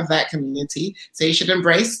you're part of that community. So you should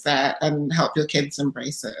embrace that and help your kids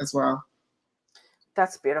embrace it as well.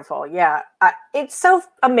 That's beautiful. Yeah. It's so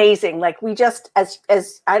amazing. Like we just,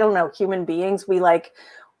 as I don't know, human beings, we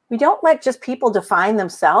don't let just people define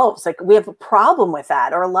themselves. Like we have a problem with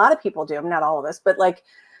that, or a lot of people do, not all of us, but like,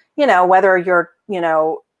 whether you're,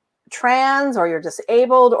 trans or you're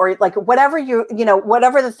disabled or like whatever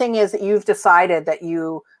whatever the thing is that you've decided that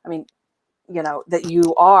that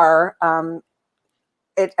you are,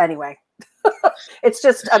 anyway, it's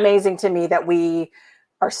just amazing to me that we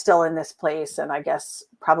are still in this place, and I guess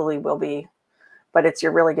probably will be, but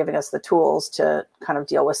you're really giving us the tools to kind of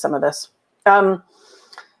deal with some of this.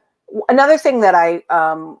 Another thing that I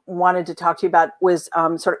wanted to talk to you about was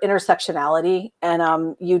sort of intersectionality.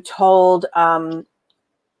 And you told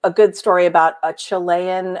a good story about a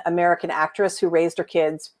Chilean American actress who raised her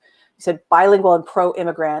kids, you said bilingual and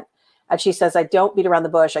pro-immigrant. And she says, I don't beat around the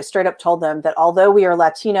bush. I straight up told them that although we are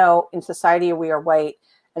Latino in society, we are white.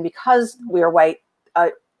 And because we are white,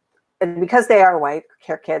 and because they are white,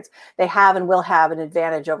 her kids, they have and will have an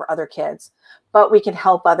advantage over other kids. But we can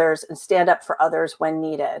help others and stand up for others when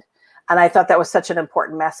needed. And I thought that was such an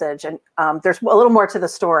important message. And there's a little more to the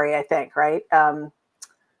story, I think, right?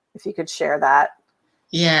 If you could share that.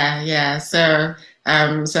 Yeah. So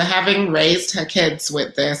having raised her kids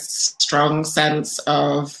with this strong sense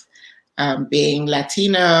of being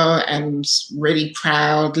Latino and really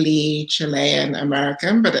proudly Chilean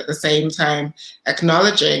American, but at the same time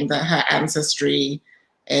acknowledging that her ancestry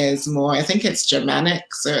is more, I think it's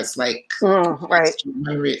Germanic, so it's like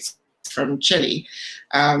German roots from Chile.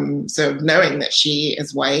 So knowing that she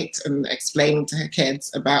is white and explaining to her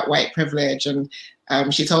kids about white privilege. And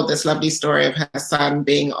she told this lovely story of her son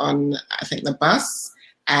being on, I think, the bus,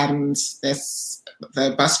 and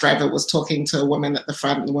the bus driver was talking to a woman at the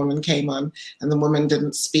front. The woman came on, and the woman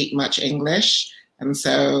didn't speak much English. And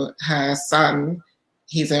so her son,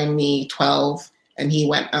 he's only 12, and he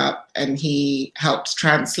went up and he helped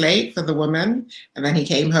translate for the woman. And then he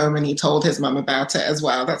came home and he told his mom about it as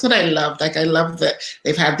well. That's what I loved. Like, I love that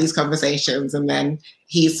they've had these conversations, and then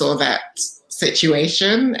he saw that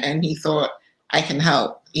situation and he thought, I can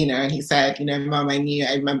help, and he said, Mom, I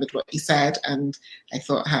remembered what you said, and I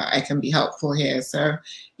thought how I can be helpful here. So,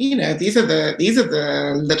 these are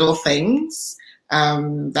the little things.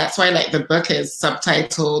 That's why, like, the book is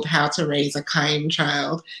subtitled How to Raise a Kind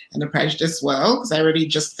Child in a Prejudiced World, because I really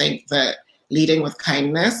just think that leading with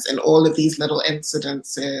kindness, and all of these little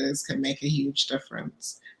incidences can make a huge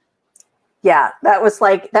difference. Yeah, that was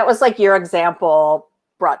like your example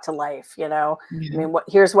brought to life, you know. Yeah. I mean,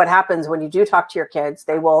 here's what happens when you do talk to your kids.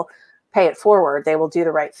 They will pay it forward. They will do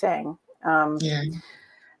the right thing. Yeah.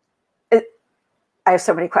 I have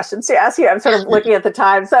so many questions to ask you. I'm sort of looking at the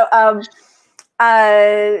time. So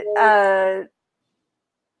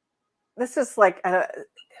this is like,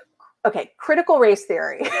 okay, critical race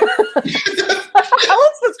theory. let's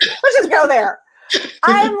just go there.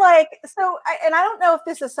 I'm like, and I don't know if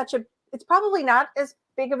this is it's probably not as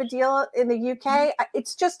big of a deal in the UK.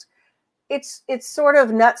 It's just, it's sort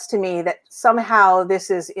of nuts to me that somehow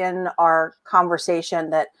this is in our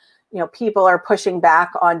conversation, that, you know, people are pushing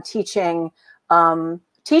back on teaching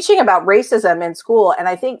about racism in school. And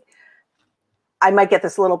I think I might get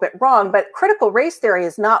this a little bit wrong, but critical race theory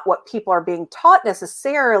is not what people are being taught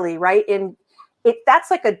necessarily, right?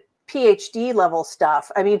 That's like a PhD level stuff.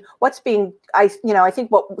 I mean, I think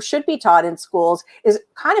what should be taught in schools is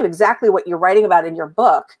kind of exactly what you're writing about in your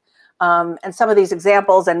book. And some of these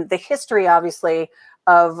examples and the history, obviously,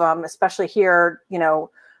 of especially here, you know,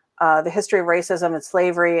 the history of racism and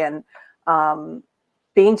slavery, and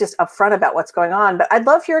being just upfront about what's going on. But I'd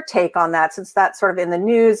love your take on that, since that's sort of in the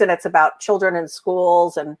news and it's about children in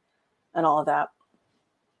schools and all of that.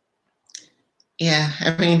 Yeah,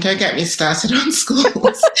 I mean, don't get me started on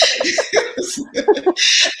schools.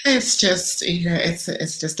 It's just, you know,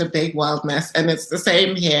 it's just a big wild mess. And it's the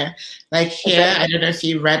same here. Like here, I don't know if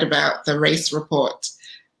you read about the race report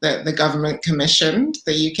that the government commissioned,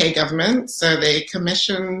 the UK government. So they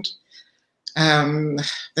commissioned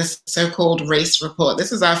this so-called race report.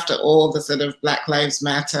 This is after all the sort of Black Lives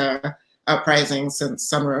Matter uprising since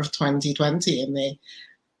summer of 2020. And they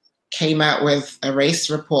came out with a race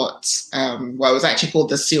report. Well, it was actually called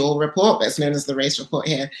the Sewell report, but it's known as the race report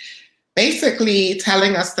here. Basically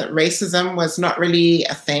telling us that racism was not really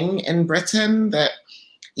a thing in Britain, that,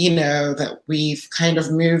 you know, that we've kind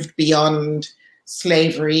of moved beyond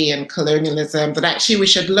slavery and colonialism, that actually we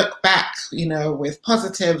should look back, you know, in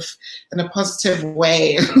a positive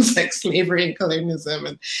way, like slavery and colonialism,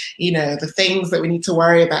 and, you know, the things that we need to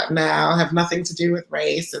worry about now have nothing to do with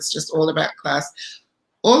race. It's just all about class.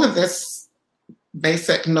 All of this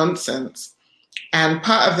basic nonsense. And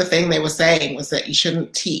part of the thing they were saying was that you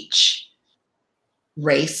shouldn't teach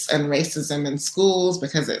race and racism in schools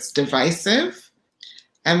because it's divisive.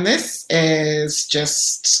 And this is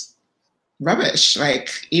just rubbish.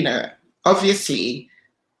 Like, you know, obviously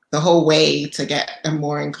the whole way to get a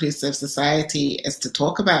more inclusive society is to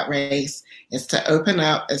talk about race, is to open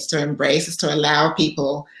up, is to embrace, is to allow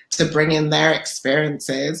people to bring in their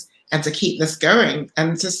experiences, and to keep this going,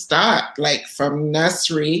 and to start like from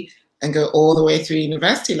nursery and go all the way through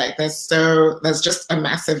university. Like there's just a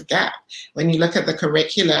massive gap. When you look at the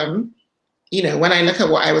curriculum, you know, when I look at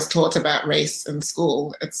what I was taught about race in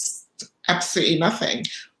school, it's absolutely nothing.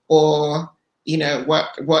 Or, you know,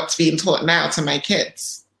 what's being taught now to my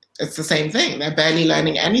kids, it's the same thing. They're barely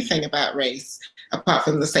learning anything about race, apart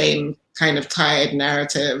from the same kind of tired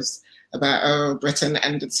narratives about, oh, Britain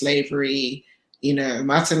ended slavery, you know,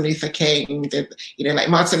 Martin Luther King did, you know, like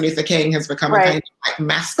Martin Luther King has become a kind of like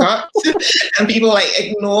mascot and people like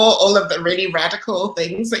ignore all of the really radical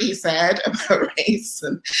things that he said about race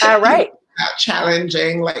and about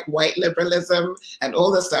challenging like white liberalism and all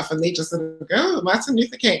this stuff. And they just go, oh, Martin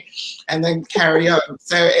Luther King, and then carry on.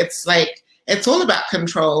 So it's like, it's all about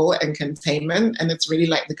control and containment. And it's really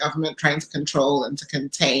like the government trying to control and to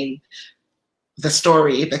contain the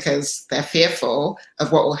story because they're fearful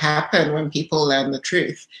of what will happen when people learn the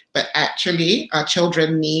truth. But actually, our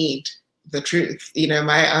children need the truth. You know,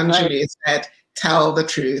 Maya Angelou said, tell the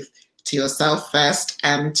truth to yourself first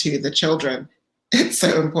and to the children. It's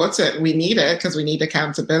so important. We need it because we need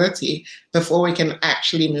accountability before we can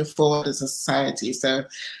actually move forward as a society. So,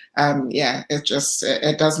 yeah,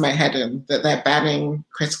 it does my head in that they're banning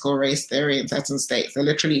critical race theory in certain states. They're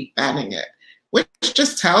literally banning it, which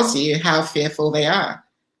just tells you how fearful they are.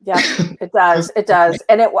 Yeah, it does. It does.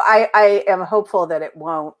 And I am hopeful that it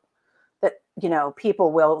won't, that, you know,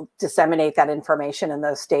 people will disseminate that information in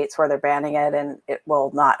those states where they're banning it, and it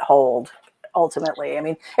will not hold ultimately. I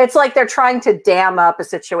mean, it's like they're trying to dam up a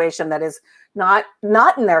situation that is not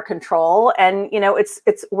in their control. And, you know,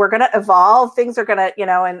 we're going to evolve. Things are going to, you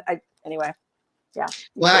know, anyway. Yeah.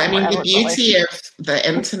 Well, I mean, the beauty of the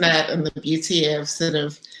internet and the beauty of sort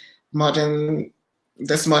of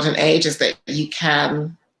this modern age is that you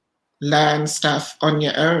can learn stuff on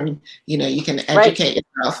your own. You know, you can educate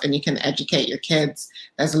yourself and you can educate your kids.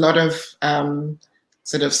 There's a lot of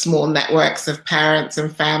sort of small networks of parents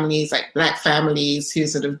and families, like Black families who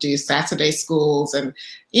sort of do Saturday schools, and,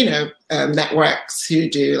 you know, networks who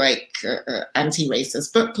do like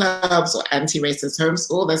anti-racist book clubs or anti-racist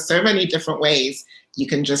homeschool. There's so many different ways you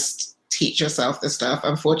can just teach yourself this stuff.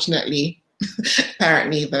 Unfortunately,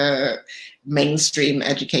 apparently the mainstream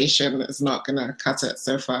education is not going to cut it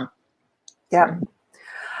so far. Yeah.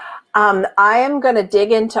 I am going to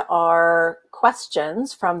dig into our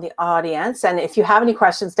questions from the audience. And if you have any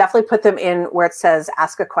questions, definitely put them in where it says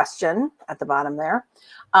ask a question at the bottom there.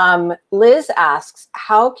 Liz asks,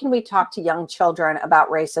 how can we talk to young children about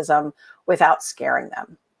racism without scaring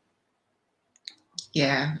them?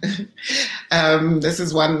 Yeah, this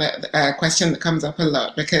is one question that comes up a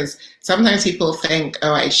lot, because sometimes people think,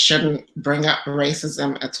 oh, I shouldn't bring up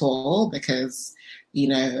racism at all because, you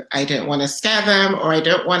know, I don't want to scare them, or I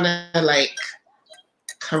don't want to like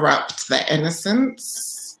corrupt their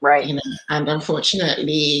innocence. Right. You know, and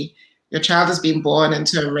unfortunately, your child has been born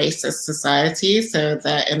into a racist society, so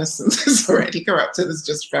their innocence is already corrupted. It's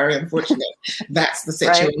just very unfortunate. That's the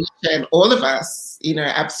situation. Right. All of us, you know,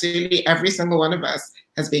 absolutely every single one of us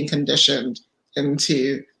has been conditioned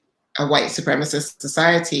into a white supremacist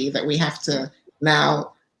society that we have to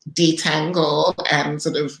now detangle and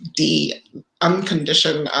sort of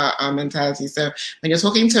uncondition our mentality. So when you're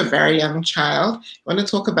talking to a very young child, you want to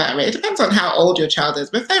talk about it. It depends on how old your child is,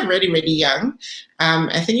 but if they're really, really young,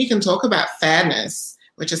 I think you can talk about fairness,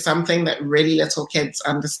 which is something that really little kids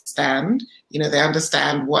understand. You know, they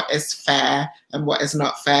understand what is fair and what is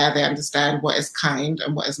not fair. They understand what is kind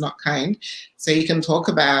and what is not kind. So you can talk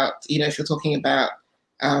about, you know, if you're talking about,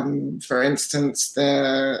 for instance,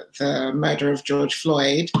 the murder of George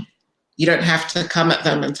Floyd, you don't have to come at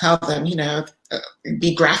them and tell them, you know,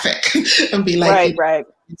 be graphic and be like, right.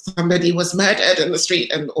 Somebody was murdered in the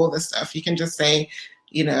street and all this stuff. You can just say,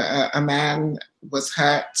 you know, a man was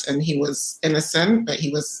hurt and he was innocent, but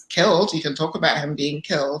he was killed. You can talk about him being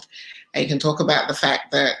killed. And you can talk about the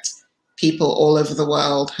fact that people all over the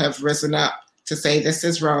world have risen up to say this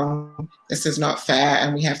is wrong, this is not fair,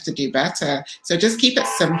 and we have to do better. So just keep it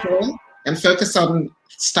simple and focus on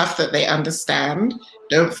stuff that they understand.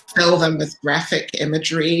 Don't fill them with graphic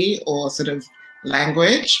imagery or sort of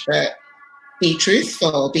language, but be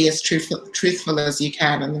truthful, be as truthful as you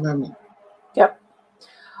can in the moment. Yep.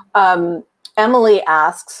 Emily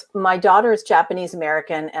asks, my daughter is Japanese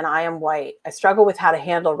American and I am white. I struggle with how to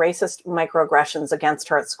handle racist microaggressions against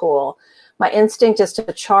her at school. My instinct is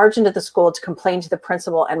to charge into the school to complain to the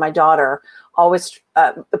principal, and my daughter always,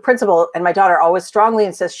 strongly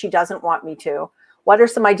insists she doesn't want me to. What are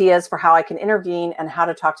some ideas for how I can intervene and how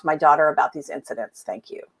to talk to my daughter about these incidents?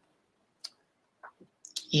 Thank you.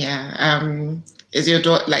 Yeah. Is your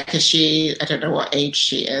daughter, like, is she, I don't know what age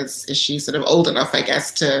she is she sort of old enough, I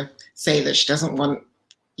guess, to say that she doesn't want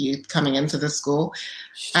you coming into the school?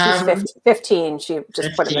 She's 15. She just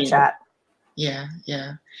 15. Put in the chat. Yeah.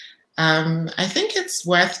 I think it's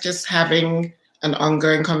worth just having an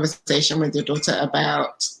ongoing conversation with your daughter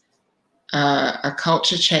about a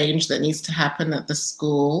culture change that needs to happen at the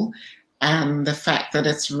school, and the fact that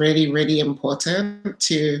it's really, really important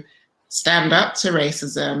to stand up to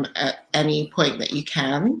racism at any point that you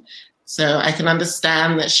can. So I can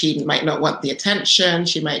understand that she might not want the attention.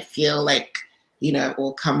 She might feel like, you know, it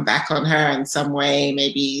will come back on her in some way,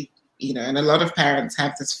 maybe, you know, and a lot of parents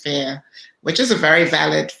have this fear, which is a very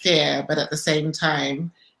valid fear, but at the same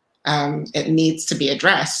time, it needs to be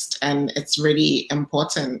addressed, and it's really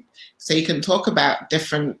important. So you can talk about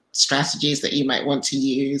different strategies that you might want to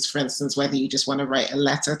use, for instance, whether you just want to write a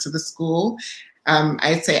letter to the school.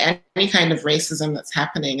 I'd say any kind of racism that's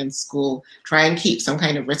happening in school, try and keep some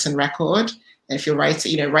kind of written record. And if you're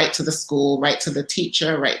writing, you know, write to the school, write to the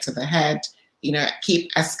teacher, write to the head, you know,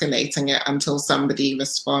 keep escalating it until somebody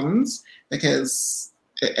responds, because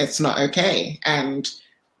it's not okay. And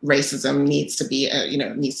racism needs to be,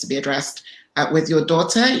 needs to be addressed. With your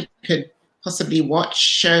daughter, you could possibly watch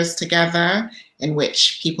shows together in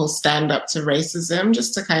which people stand up to racism,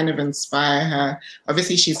 just to kind of inspire her.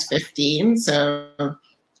 Obviously, she's 15, so,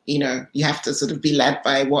 you know, you have to sort of be led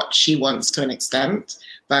by what she wants to an extent.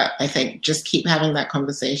 But I think just keep having that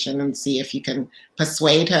conversation and see if you can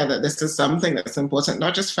persuade her that this is something that's important,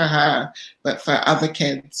 not just for her, but for other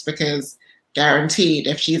kids, because guaranteed,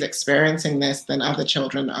 if she's experiencing this, then other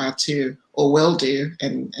children are too, or will do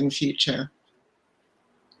in future.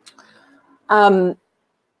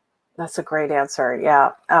 That's a great answer.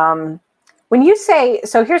 Yeah. When you say,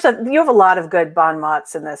 so you have a lot of good bon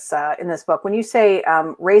mots in this book. When you say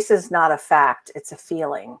race is not a fact, it's a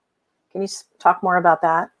feeling. Can you talk more about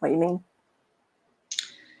that? What you mean?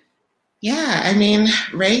 Yeah, I mean,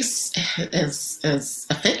 race is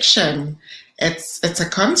a fiction. It's a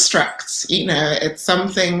construct, you know, it's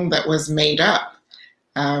something that was made up.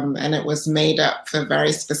 And it was made up for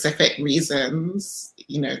very specific reasons,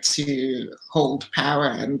 you know, to hold power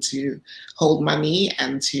and to hold money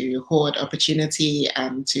and to hoard opportunity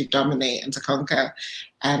and to dominate and to conquer.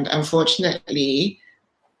 And unfortunately,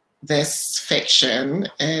 this fiction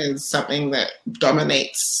is something that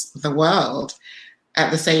dominates the world.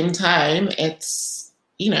 At the same time, it's,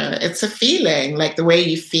 you know, it's a feeling, like the way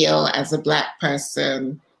you feel as a Black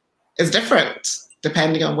person is different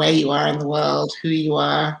depending on where you are in the world, who you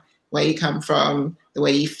are, where you come from. The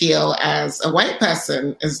way you feel as a white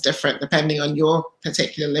person is different depending on your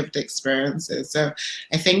particular lived experiences. So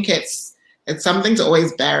I think it's something to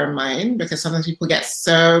always bear in mind, because sometimes people get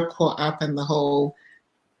so caught up in the whole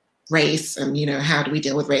race and, you know, how do we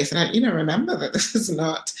deal with race? And I, you know, remember that this is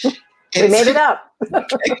not. We made it up.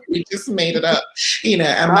 We just made it up, you know.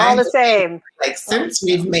 And we're all the same. Like, since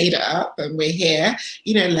we've made it up and we're here,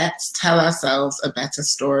 you know, let's tell ourselves a better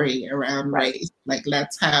story around race. Like,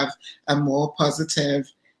 let's have a more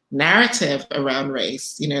positive narrative around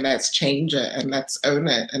race. You know, let's change it and let's own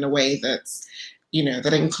it in a way that's, you know,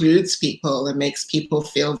 that includes people and makes people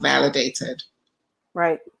feel validated.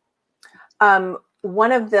 Right.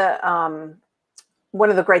 One of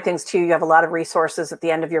the great things too, you have a lot of resources at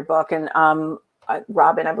the end of your book, and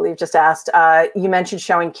Robin, I believe, just asked, you mentioned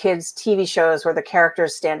showing kids TV shows where the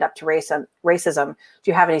characters stand up to racism.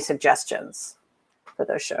 Do you have any suggestions for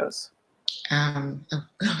those shows? Oh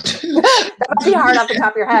God. That must be hard off the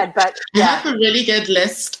top of your head, but yeah. I have a really good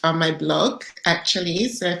list on my blog, actually.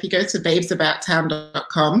 So if you go to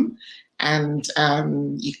babesabouttown.com and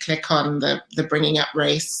you click on the Bringing Up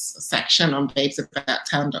Race section on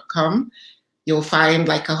babesabouttown.com, you'll find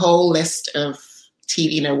like a whole list of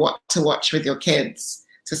TV, you know, what to watch with your kids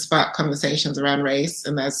to spark conversations around race.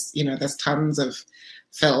 And there's, you know, there's tons of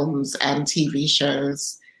films and TV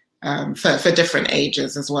shows for different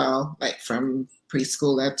ages as well, like from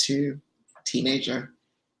preschooler to teenager.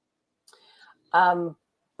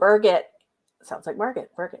 Birgit, sounds like Margit,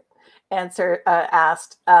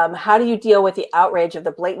 asked, how do you deal with the outrage of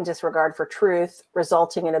the blatant disregard for truth,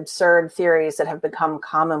 resulting in absurd theories that have become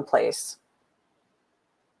commonplace?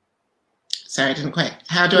 Sorry, I didn't quite.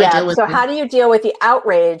 How do I deal with? So how do you deal with the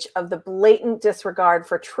outrage of the blatant disregard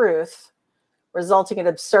for truth, resulting in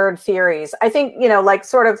absurd theories? I think, you know, like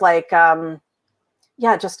sort of like,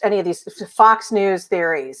 just any of these Fox News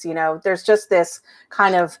theories, you know, there's just this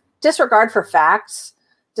kind of disregard for facts,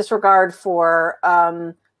 disregard for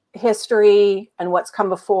history and what's come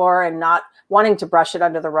before, and not wanting to brush it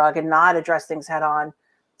under the rug and not address things head on.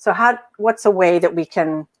 So what's a way that we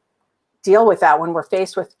can deal with that when we're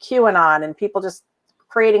faced with QAnon and people just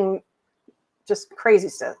creating just crazy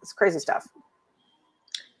stuff?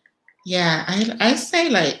 Yeah, I say,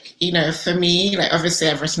 like, you know, for me, like, obviously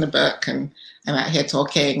I've written a book and I'm out here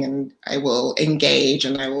talking, and I will engage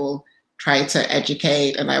and I will try to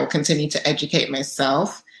educate and I will continue to educate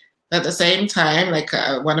myself. But at the same time, like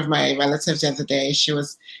one of my relatives the other day, she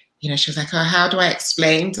was like, oh, how do I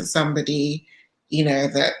explain to somebody, you know,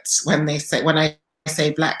 that when I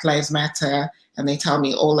say Black Lives Matter and they tell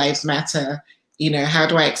me all lives matter, you know, how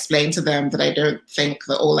do I explain to them that I don't think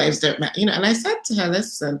that all lives don't matter? You know, and I said to her,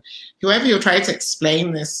 listen, whoever you're trying to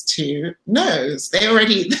explain this to knows.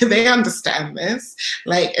 They understand this.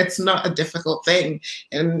 Like, it's not a difficult thing.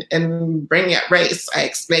 And bringing up race, I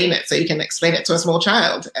explain it so you can explain it to a small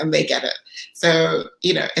child and they get it. So,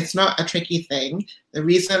 you know, it's not a tricky thing. The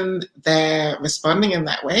reason they're responding in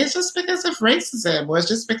that way is just because of racism, or it's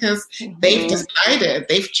just because they've decided,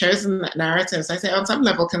 they've chosen that narrative. So I say, on some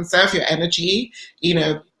level, conserve your energy, you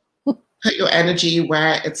know, put your energy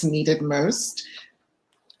where it's needed most.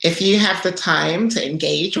 If you have the time to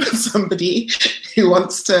engage with somebody who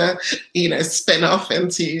wants to, you know, spin off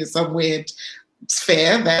into some weird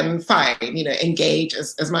sphere, then fine, you know, engage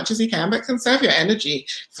as much as you can, but conserve your energy.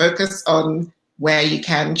 Focus on where you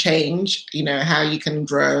can change, you know, how you can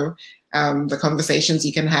grow, the conversations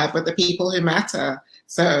you can have with the people who matter.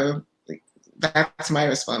 So that's my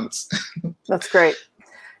response. That's great.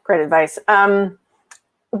 Great advice.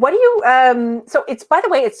 What do you, so it's, by the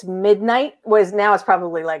way, it's midnight, now it's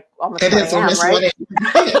probably like almost 1 a.m., right?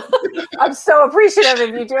 I'm so appreciative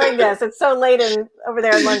of you doing this. It's so late over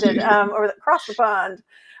there in London, across the pond.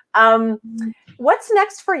 What's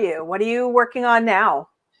next for you? What are you working on now?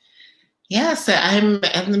 Yeah, so I'm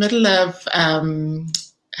in the middle of,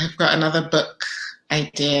 I've got another book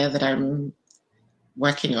idea that I'm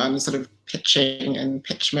working on, sort of pitching and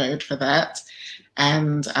pitch mode for that.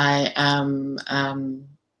 And I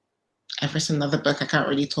I've written another book. I can't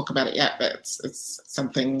really talk about it yet, but it's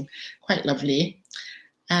something quite lovely.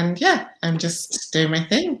 And yeah, I'm just doing my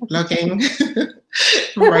thing, blogging,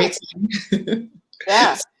 writing,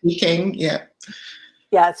 yeah, speaking. Yeah.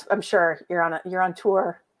 Yeah, I'm sure you're on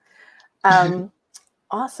tour.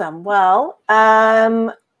 Awesome. Well,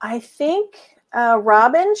 I think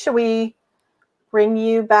Robin, should we bring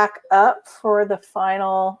you back up for the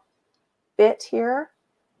final bit here?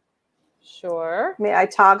 Sure. May I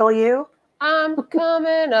toggle you? I'm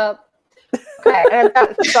coming up. Okay, and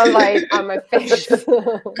I've got sunlight on my face. I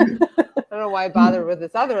don't know why I bothered with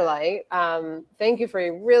this other light. Thank you for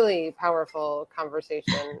a really powerful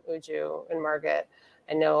conversation, Uju and Margit.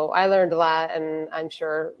 I know I learned a lot, and I'm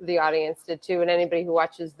sure the audience did too, and anybody who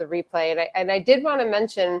watches the replay. And I did want to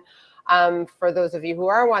mention, for those of you who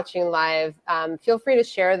are watching live, feel free to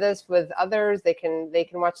share this with others. They can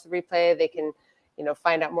watch the replay. They can,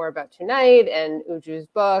 find out more about TueNight and Uju's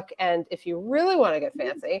book. And if you really want to get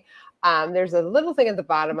fancy, there's a little thing at the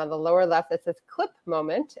bottom on the lower left that says clip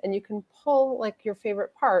moment, and you can pull like your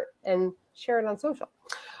favorite part and share it on social.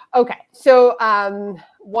 Okay, so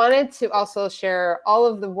wanted to also share all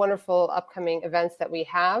of the wonderful upcoming events that we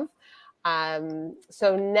have.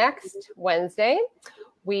 So next Wednesday,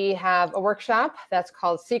 we have a workshop that's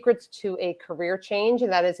called Secrets to a Career Change,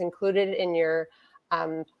 and that is included in your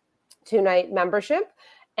TueNight membership.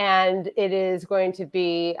 And it is going to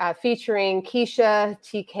be featuring Keisha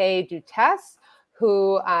TK Dutess,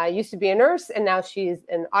 who used to be a nurse, and now she's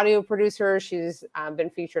an audio producer. She's been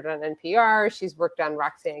featured on NPR. She's worked on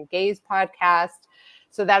Roxanne Gay's podcast.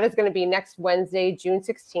 So that is going to be next Wednesday, June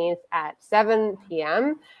 16th at 7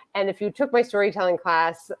 p.m. And if you took my storytelling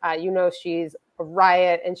class, you know she's a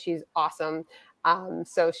riot and she's awesome.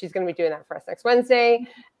 So she's going to be doing that for us next Wednesday.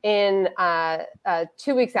 In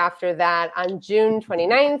 2 weeks after that, on June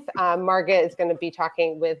 29th, Margit is going to be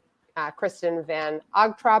talking with Kristen Van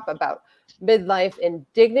Ogtrop about midlife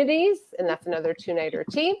indignities, and that's another TueNighter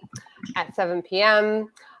tea at 7 p.m.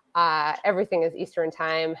 Everything is Eastern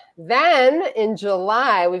time. Then in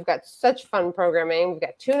July, we've got such fun programming. We've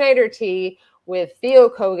got TueNighter tea with Theo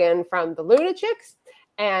Kogan from the Lunatics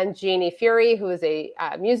and Jeannie Fury, who is a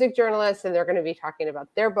music journalist, and they're going to be talking about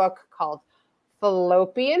their book called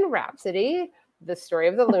Fallopian Rhapsody, the story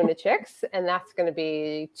of the Lunatics, and that's going to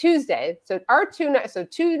be Tuesday. So our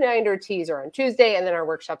TueNighter teas are on Tuesday, and then our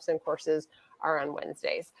workshops and courses are on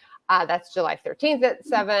Wednesdays. That's July 13th at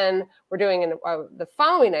 7. We're doing the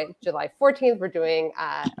following night, July 14th, we're doing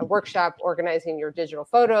a workshop organizing your digital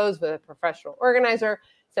photos with a professional organizer.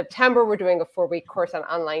 September, we're doing a 4-week course on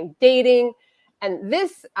online dating. And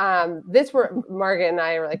this where Margit and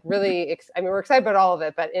I are like really, we're excited about all of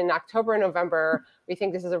it, but in October and November, we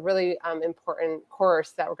think this is a really important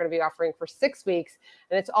course that we're going to be offering for 6 weeks.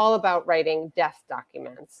 And it's all about writing death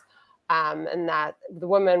documents. And that the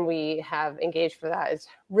woman we have engaged for that is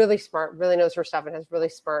really smart, really knows her stuff, and has really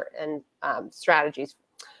smart and strategies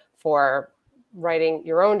for writing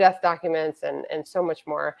your own death documents and so much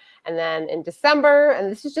more. And then in December, and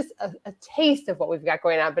this is just a taste of what we've got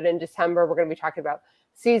going on, but in December, we're going to be talking about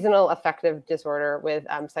seasonal affective disorder with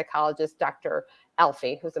psychologist Dr.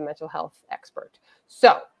 Elfie, who's a mental health expert.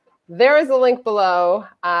 So there is a link below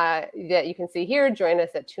that you can see here. Join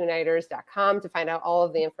us at TueNighters.com to find out all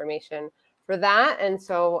of the information for that. And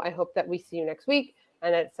so I hope that we see you next week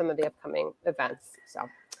and at some of the upcoming events. So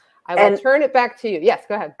I will turn it back to you. Yes,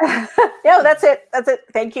 go ahead. No, that's it. That's it.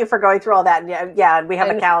 Thank you for going through all that. Yeah, we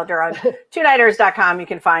have a calendar on TueNighters.com. You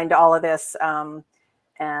can find all of this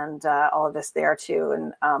and all of this there too.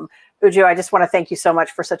 And Uju, I just want to thank you so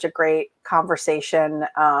much for such a great conversation.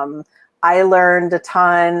 I learned a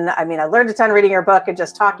ton. I mean, I learned a ton reading your book and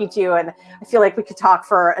just talking to you. And I feel like we could talk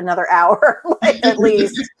for another hour, like at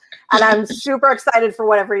least. And I'm super excited for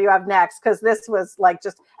whatever you have next, because this was like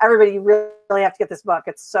just everybody, you really have to get this book.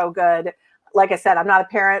 It's so good. Like I said, I'm not a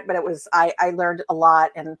parent, but I learned a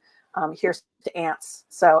lot. And here's to ants.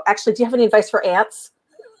 So actually, do you have any advice for ants?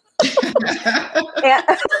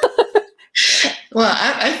 Well,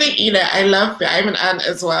 I think, I'm an aunt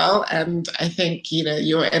as well. And I think,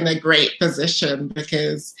 you're in a great position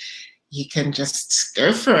because you can just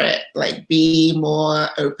go for it, like be more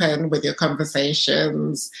open with your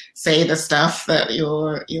conversations, say the stuff that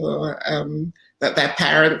that their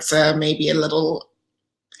parents are maybe a little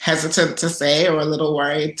hesitant to say or a little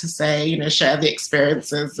worried to say, share the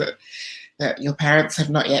experiences that your parents have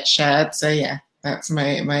not yet shared. So yeah, that's my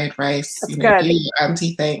advice. That's good. Do your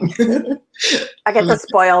auntie thing. I get to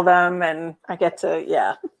spoil them, and I get to,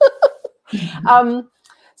 yeah.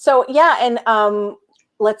 So yeah, and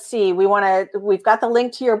let's see, we've got the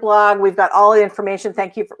link to your blog. We've got all the information.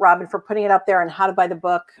 Thank you, Robin, for putting it up there, and how to buy the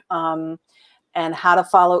book, and how to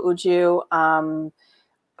follow Uju.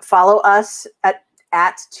 Follow us at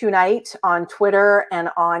TueNight on Twitter and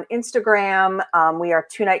on Instagram. We are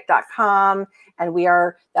TueNight.com, and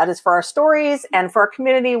that is for our stories, and for our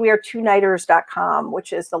community, we are TueNighters.com,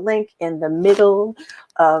 which is the link in the middle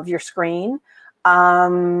of your screen.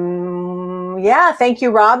 Yeah, thank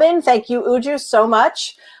you, Robin. Thank you, Uju, so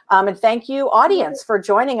much. And thank you, audience, for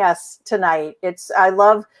joining us tonight. I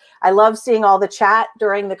love seeing all the chat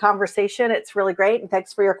during the conversation. It's really great. And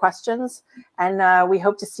thanks for your questions. And we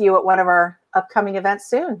hope to see you at one of our upcoming events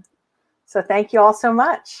soon. So thank you all so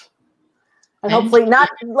much. And hopefully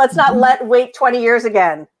let's not wait 20 years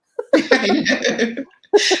again.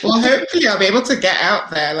 Well, hopefully I'll be able to get out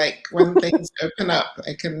there. Like when things open up,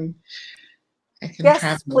 I can yes,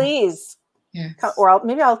 travel. Please. Yes. Or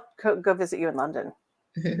maybe I'll go visit you in London.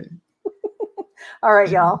 All right,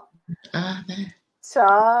 y'all.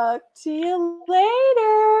 Talk to you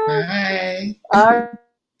later. Bye. All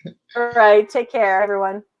right. Take care,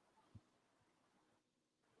 everyone.